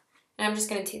 And I'm just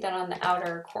going to take that on the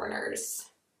outer corners.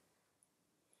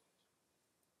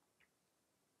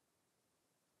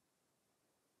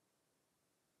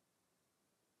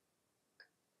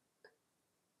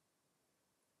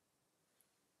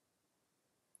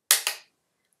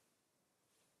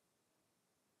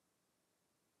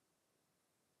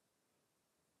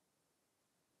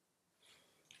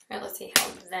 All right, let's see how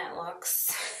that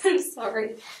looks. I'm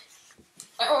sorry.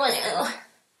 Oh,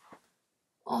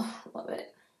 I love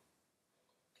it.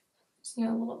 Just need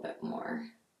a little bit more.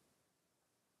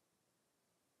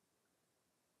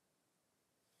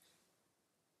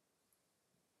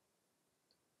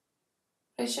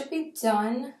 I should be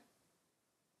done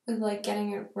with like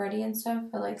getting it ready and stuff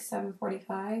at like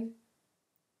 7:45.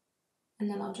 And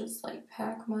then I'll just like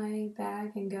pack my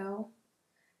bag and go.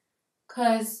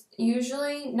 Because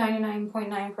usually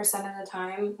 99.9% of the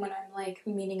time when I'm like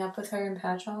meeting up with her in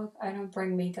Patchogue, I don't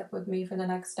bring makeup with me for the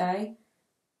next day.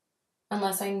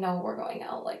 Unless I know we're going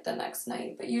out like the next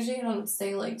night. But usually I don't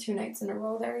stay like 2 nights in a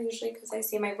row there usually because I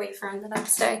see my boyfriend the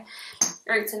next day.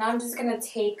 Alright, so now I'm just going to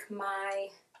take my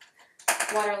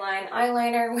waterline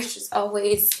eyeliner, which is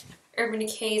always Urban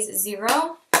Decay's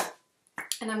Zero.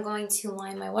 And I'm going to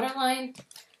line my waterline.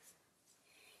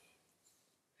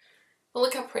 But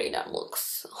look how pretty that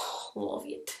looks. Oh, love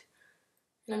it.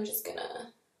 And I'm just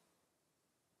gonna...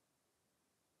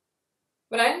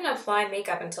 But I didn't apply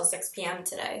makeup until 6 p.m.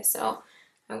 today, so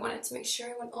I wanted to make sure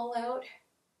I went all out.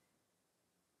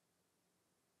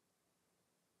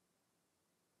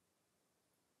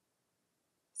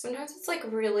 Sometimes it's like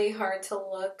really hard to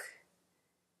look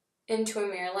into a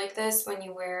mirror like this when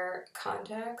you wear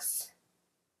contacts.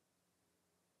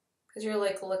 Because you're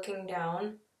like looking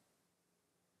down.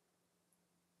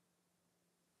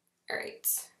 Alright.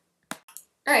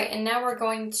 Alright, and now we're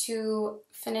going to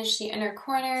finish the inner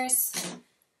corners.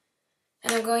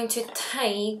 And I'm going to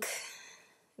take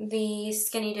the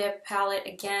Skinny Dip palette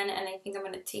again, and I think I'm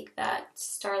going to take that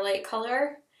Starlight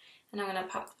color, and I'm going to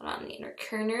pop that on the inner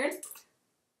corners.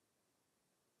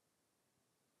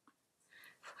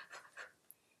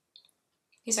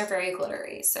 These are very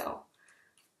glittery, so.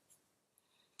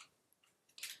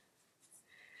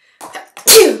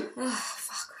 Oh,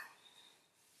 fuck.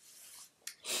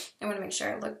 I want to make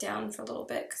sure I look down for a little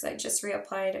bit because I just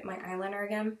reapplied my eyeliner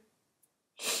again.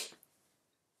 Just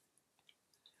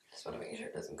want to make sure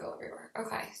it doesn't go everywhere.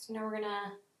 Okay, so now we're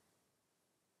gonna...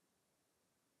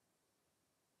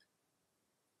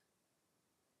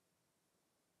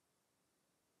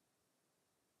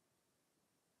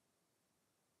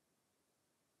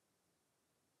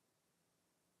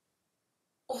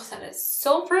 Oh, that is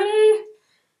so pretty!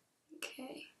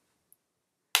 Okay.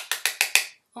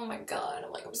 Oh my god,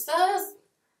 I'm like obsessed!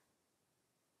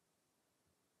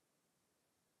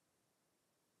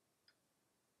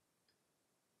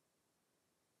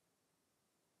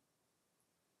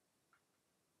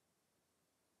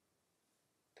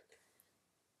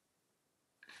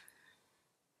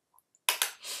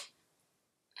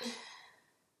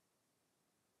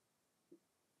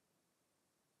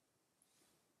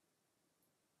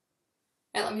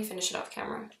 Alright, let me finish it off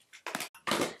camera.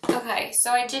 Okay,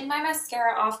 so I did my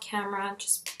mascara off camera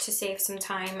just to save some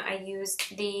time. I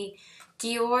used the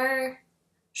Dior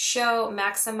Show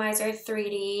Maximizer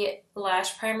 3D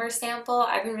Lash Primer sample.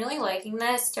 I've been really liking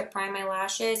this to prime my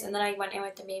lashes, and then I went in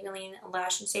with the Maybelline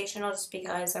Lash Sensational just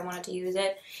because I wanted to use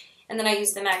it. And then I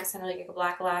used the MAC Sensitive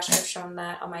Black Lash. I've shown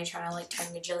that on my channel like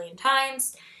 10 gajillion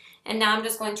times. And now I'm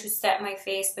just going to set my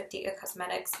face with the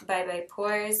Cosmetics Bye Bye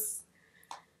Pores.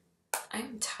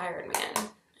 I'm tired, man.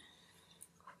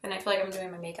 And I feel like I'm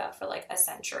doing my makeup for like a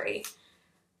century.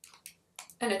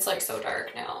 And it's like so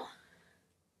dark now.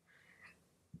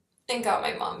 Thank God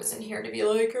my mom isn't here to be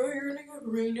like, oh, you're gonna get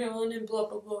rained on and blah,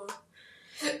 blah, blah.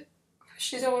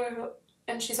 She's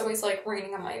always like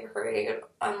raining on my parade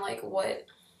on like what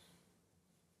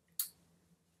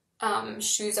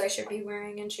shoes I should be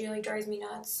wearing, and she like drives me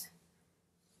nuts.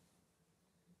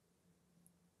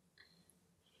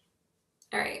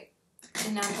 Alright,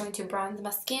 and now I'm going to bronze my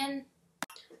skin.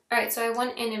 Alright, so I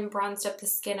went in and bronzed up the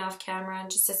skin off camera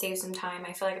just to save some time.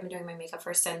 I feel like I've been doing my makeup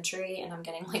for a century and I'm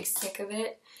getting like sick of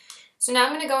it. So now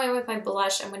I'm going to go in with my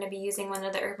blush. I'm going to be using one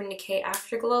of the Urban Decay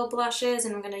Afterglow blushes,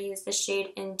 and I'm going to use the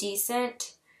shade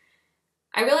Indecent.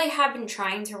 I really have been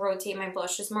trying to rotate my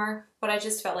blushes more, but I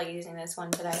just felt like using this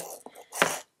one today.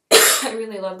 I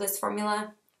really love this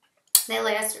formula. They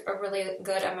last a really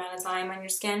good amount of time on your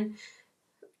skin.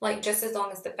 Like, just as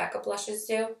long as the Becca blushes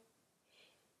do.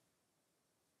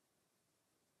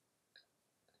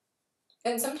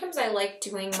 And sometimes I like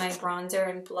doing my bronzer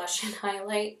and blush and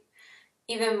highlight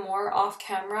even more off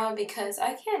camera because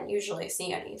I can't usually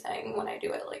see anything when I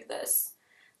do it like this.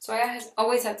 So I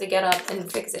always have to get up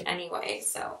and fix it anyway,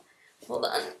 so hold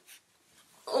on.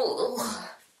 Oh.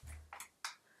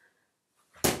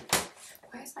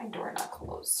 Why is my door not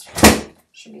closed?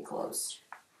 Should be closed.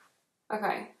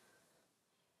 Okay.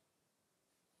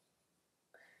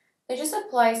 They just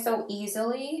apply so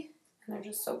easily, and they're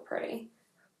just so pretty.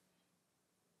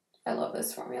 I love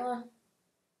this formula.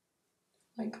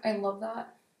 Like, I love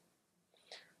that.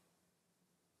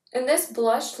 And this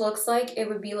blush looks like it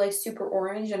would be like super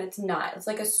orange, and it's not. It's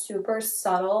like a super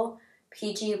subtle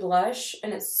peachy blush,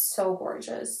 and it's so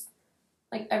gorgeous.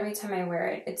 Like, every time I wear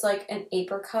it, it's like an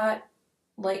apricot,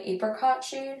 light apricot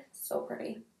shade. So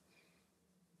pretty.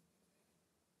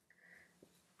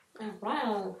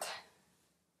 Wow.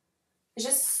 It's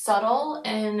just subtle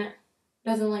and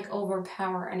doesn't like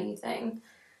overpower anything.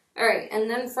 Alright, and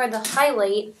then for the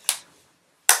highlight,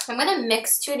 I'm going to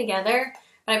mix two together,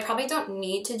 but I probably don't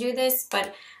need to do this,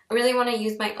 but I really want to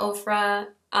use my Ofra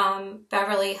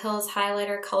Beverly Hills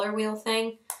highlighter color wheel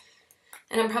thing.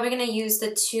 And I'm probably going to use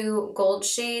the two gold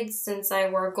shades since I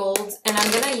wore gold. And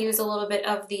I'm going to use a little bit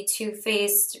of the Too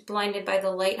Faced Blinded by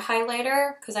the Light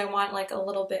highlighter because I want like a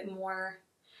little bit more,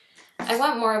 I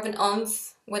want more of an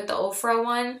oomph with the Ofra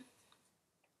one.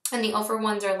 And the Ofra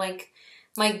ones are like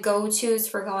my go-tos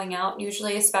for going out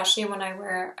usually, especially when I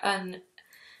wear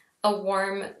a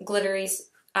warm glittery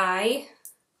eye.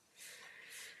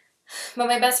 But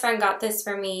my best friend got this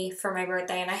for me for my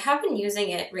birthday, and I have been using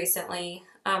it recently.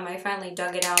 I finally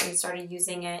dug it out and started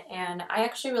using it, and I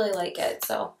actually really like it.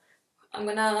 So I'm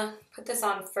gonna put this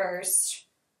on first.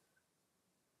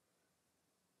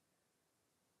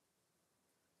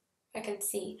 If I can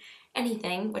see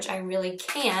anything, which I really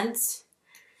can't.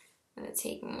 I'm gonna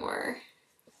take more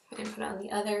and put on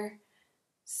the other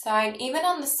side. Even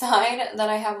on the side that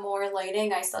I have more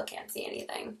lighting, I still can't see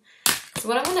anything. So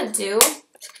what I'm gonna do,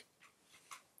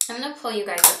 I'm gonna pull you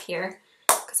guys up here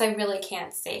because I really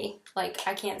can't see. Like,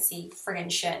 I can't see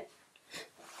friggin' shit.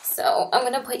 So I'm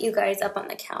gonna put you guys up on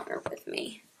the counter with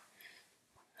me.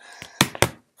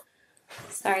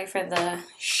 Sorry for the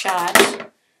shot.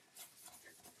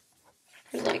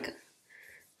 There's like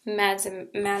mad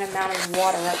amount of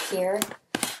water up here.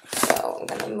 So I'm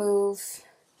gonna move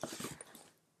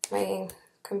my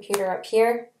computer up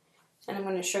here, and I'm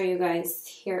going to show you guys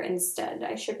here instead.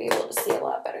 I should be able to see a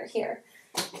lot better here.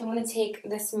 I'm going to take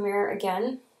this mirror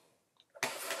again.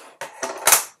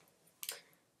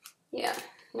 Yeah,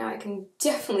 now I can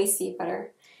definitely see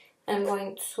better. And I'm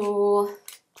going to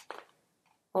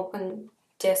open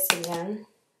this again.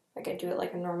 I could do it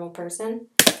like a normal person.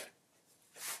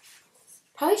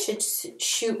 Probably should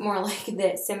shoot more like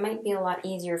this. It might be a lot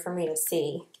easier for me to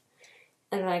see.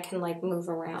 And then I can like move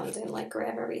around and like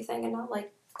grab everything and not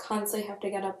like constantly have to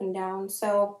get up and down.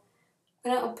 So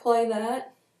I'm going to apply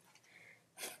that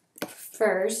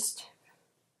first.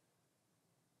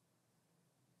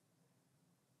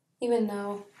 Even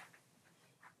though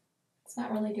it's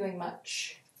not really doing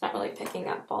much. It's not really picking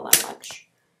up all that much.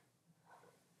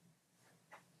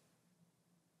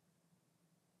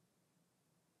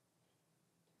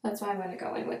 That's why I'm going to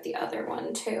go in with the other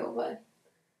one too, but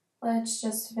let's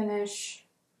just finish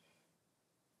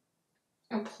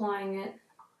applying it.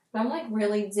 But I'm like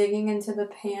really digging into the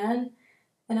pan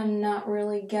and I'm not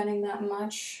really getting that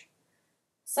much.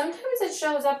 Sometimes it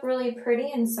shows up really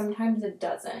pretty and sometimes it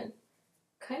doesn't.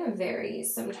 Kind of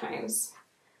varies sometimes.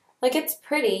 Like, it's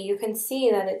pretty. You can see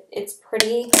that it's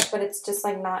pretty, but it's just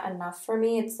like not enough for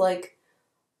me. It's like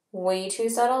way too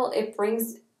subtle. It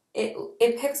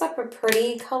picks up a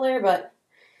pretty color, but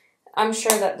I'm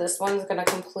sure that this one's going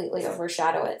to completely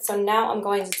overshadow it. So now I'm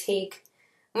going to take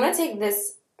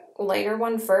this lighter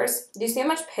one first. Do you see how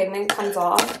much pigment comes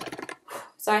off?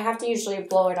 So I have to usually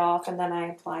blow it off and then I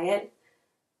apply it.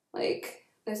 Like,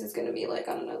 this is going to be like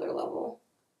on another level.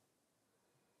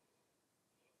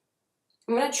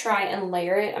 I'm going to try and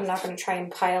layer it. I'm not going to try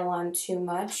and pile on too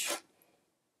much.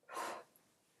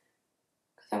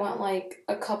 I want like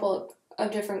a couple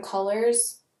of different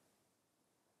colors.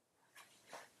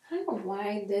 I don't know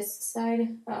why this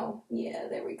side. Oh, yeah,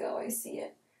 there we go. I see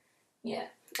it. Yeah,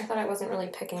 I thought I wasn't really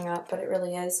picking up, but it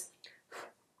really is.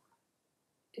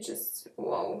 It just,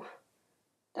 whoa.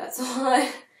 That's a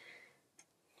lot.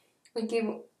 Like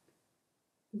you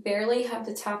barely have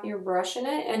the top of your brush in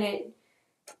it, and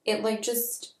it like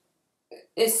just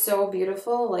is so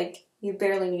beautiful. Like you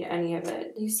barely need any of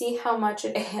it. You see how much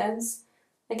it adds?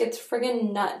 Like it's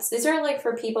friggin' nuts. These are like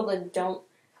for people that don't,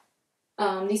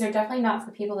 these are definitely not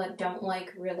for people that don't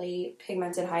like really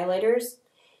pigmented highlighters.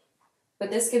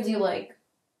 But this gives you like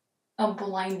a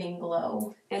blinding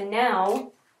glow. And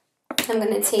now I'm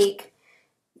gonna take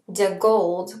the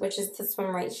gold, which is this one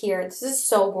right here. This is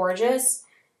so gorgeous.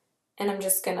 And I'm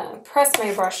just gonna press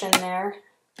my brush in there,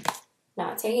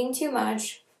 not taking too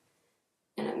much.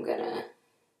 And I'm gonna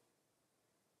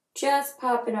just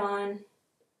pop it on.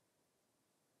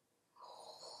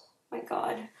 Oh my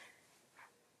God.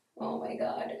 Oh my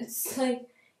God. It's like,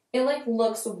 it like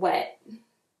looks wet.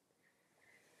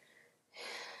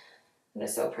 And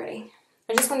it's so pretty.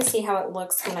 I just want to see how it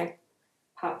looks when I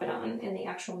pop it on in the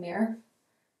actual mirror.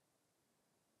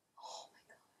 Oh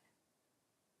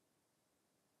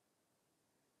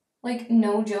my God. Like,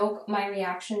 no joke, my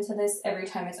reaction to this every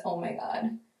time is, oh my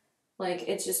God. Like,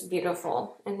 it's just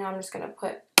beautiful. And now I'm just going to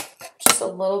put just a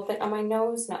little bit on my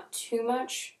nose, not too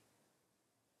much.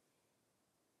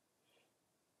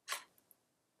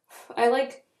 I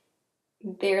like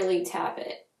barely tap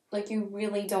it. Like you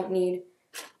really don't need,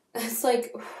 it's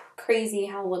like crazy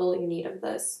how little you need of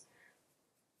this.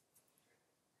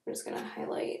 I'm just gonna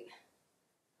highlight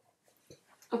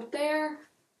up there.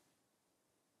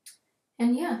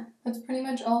 And yeah, that's pretty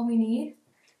much all we need.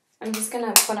 I'm just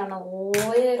gonna put on a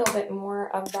little bit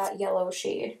more of that yellow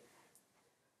shade.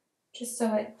 Just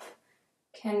so it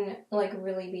can like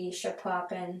really be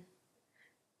shapoppin'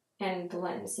 and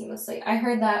blend seamlessly. I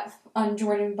heard that on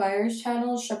Jordan Byers'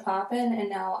 channel, shapoppin', and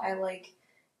now I like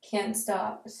can't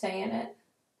stop saying it.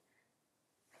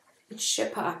 It's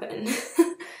shapoppin'.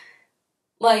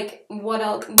 Like what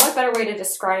else? What better way to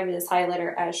describe this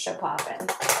highlighter as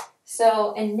shapoppin'?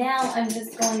 So, and now I'm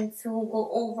just going to go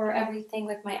over everything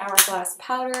with my Hourglass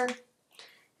powder,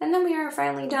 and then we are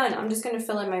finally done. I'm just going to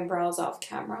fill in my brows off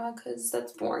camera because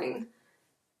that's boring,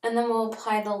 and then we'll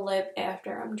apply the lip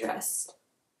after I'm dressed.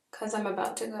 Because I'm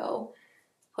about to go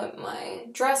put my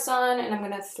dress on, and I'm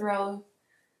going to throw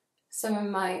some of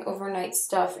my overnight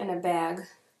stuff in a bag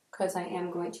because I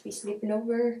am going to be sleeping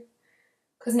over.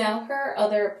 Because now her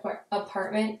other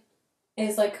apartment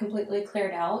is like completely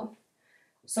cleared out.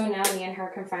 So now me and her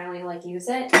can finally like use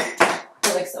it.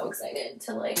 We're like so excited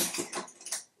to like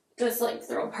just like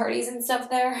throw parties and stuff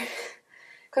there.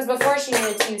 Because before she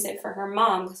needed to use it for her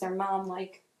mom because her mom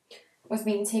like was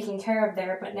being taken care of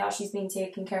there, but now she's being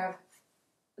taken care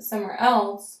of somewhere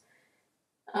else.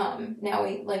 Now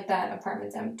we like that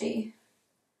apartment's empty.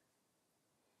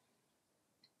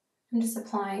 I'm just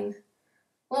applying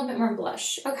a little bit more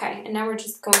blush. Okay, and now we're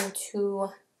just going to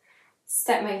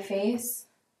set my face.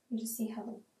 Let me just see how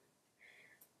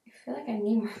I feel like I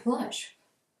need more blush.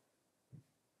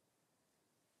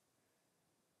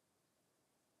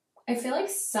 I feel like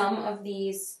some of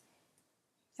these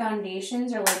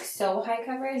foundations are like so high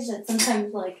coverage that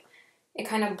sometimes like it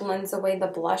kind of blends away the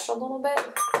blush a little bit.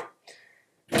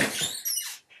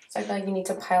 So I feel like you need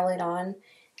to pile it on.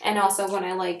 And also when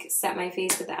I like set my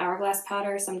face with the Hourglass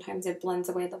powder, sometimes it blends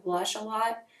away the blush a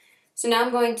lot. So now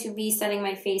I'm going to be setting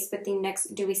my face with the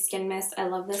NYX Dewy Skin Mist. I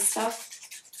love this stuff.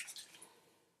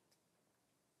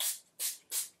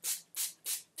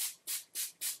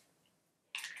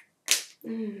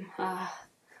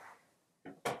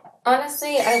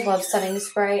 Honestly, I love setting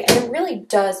spray, and it really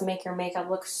does make your makeup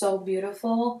look so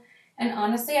beautiful. And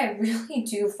honestly, I really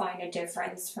do find a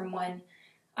difference from when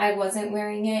I wasn't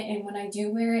wearing it, and when I do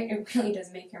wear it, it really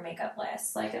does make your makeup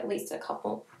last like at least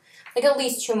at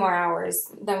least 2 more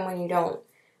hours than when you don't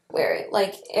wear it.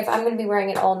 Like if I'm going to be wearing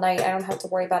it all night, I don't have to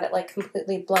worry about it like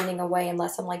completely blending away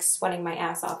unless I'm like sweating my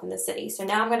ass off in the city. So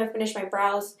now I'm going to finish my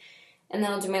brows, and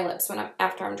then I'll do my lips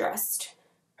after I'm dressed.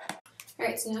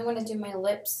 Alright, so now I'm going to do my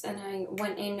lips, and I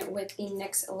went in with the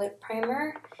NYX Lip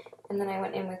Primer, and then I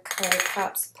went in with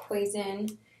ColourPop's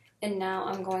Poison, and now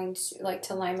I'm going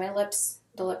to line my lips,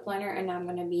 the lip liner, and now I'm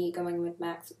going to be going with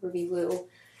MAC Ruby Woo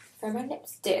for my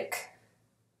lipstick.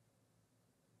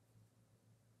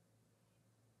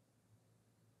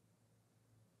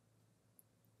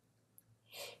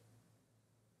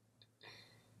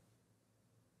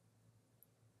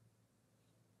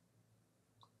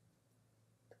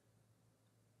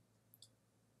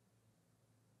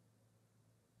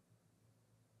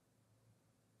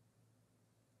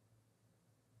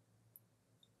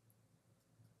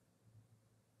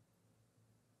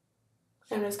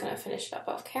 I'm just going to finish it up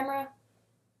off camera.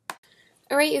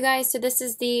 Alright, you guys, so this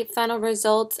is the final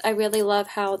result. I really love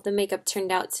how the makeup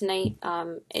turned out tonight.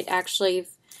 It actually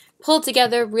pulled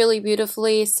together really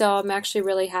beautifully, so I'm actually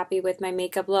really happy with my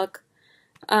makeup look.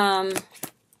 Sorry,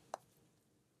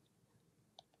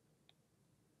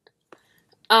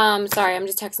 I'm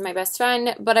just texting my best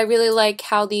friend, but I really like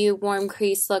how the warm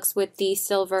crease looks with the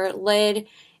silver lid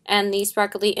and the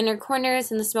sparkly inner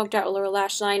corners and the smoked out lower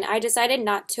lash line. I decided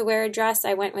not to wear a dress.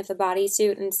 I went with a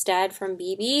bodysuit instead from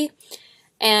BB.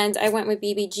 And I went with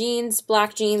BB jeans,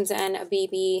 black jeans, and a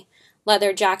BB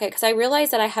leather jacket because I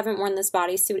realized that I haven't worn this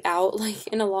bodysuit out like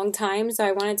in a long time, so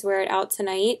I wanted to wear it out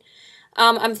tonight.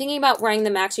 I'm thinking about wearing the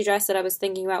maxi dress that I was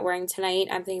thinking about wearing tonight.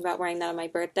 I'm thinking about wearing that on my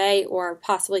birthday or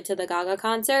possibly to the Gaga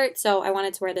concert, so I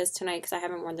wanted to wear this tonight because I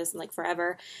haven't worn this in like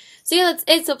forever. So yeah, that's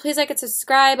it. So please like and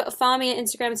subscribe. Follow me on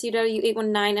Instagram,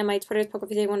 CW819, and my Twitter is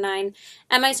PokerFace819,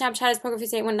 and my Snapchat is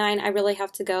PokerFace819. I really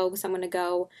have to go because I'm going to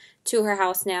go to her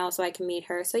house now so I can meet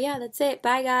her. So yeah, that's it.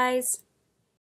 Bye, guys.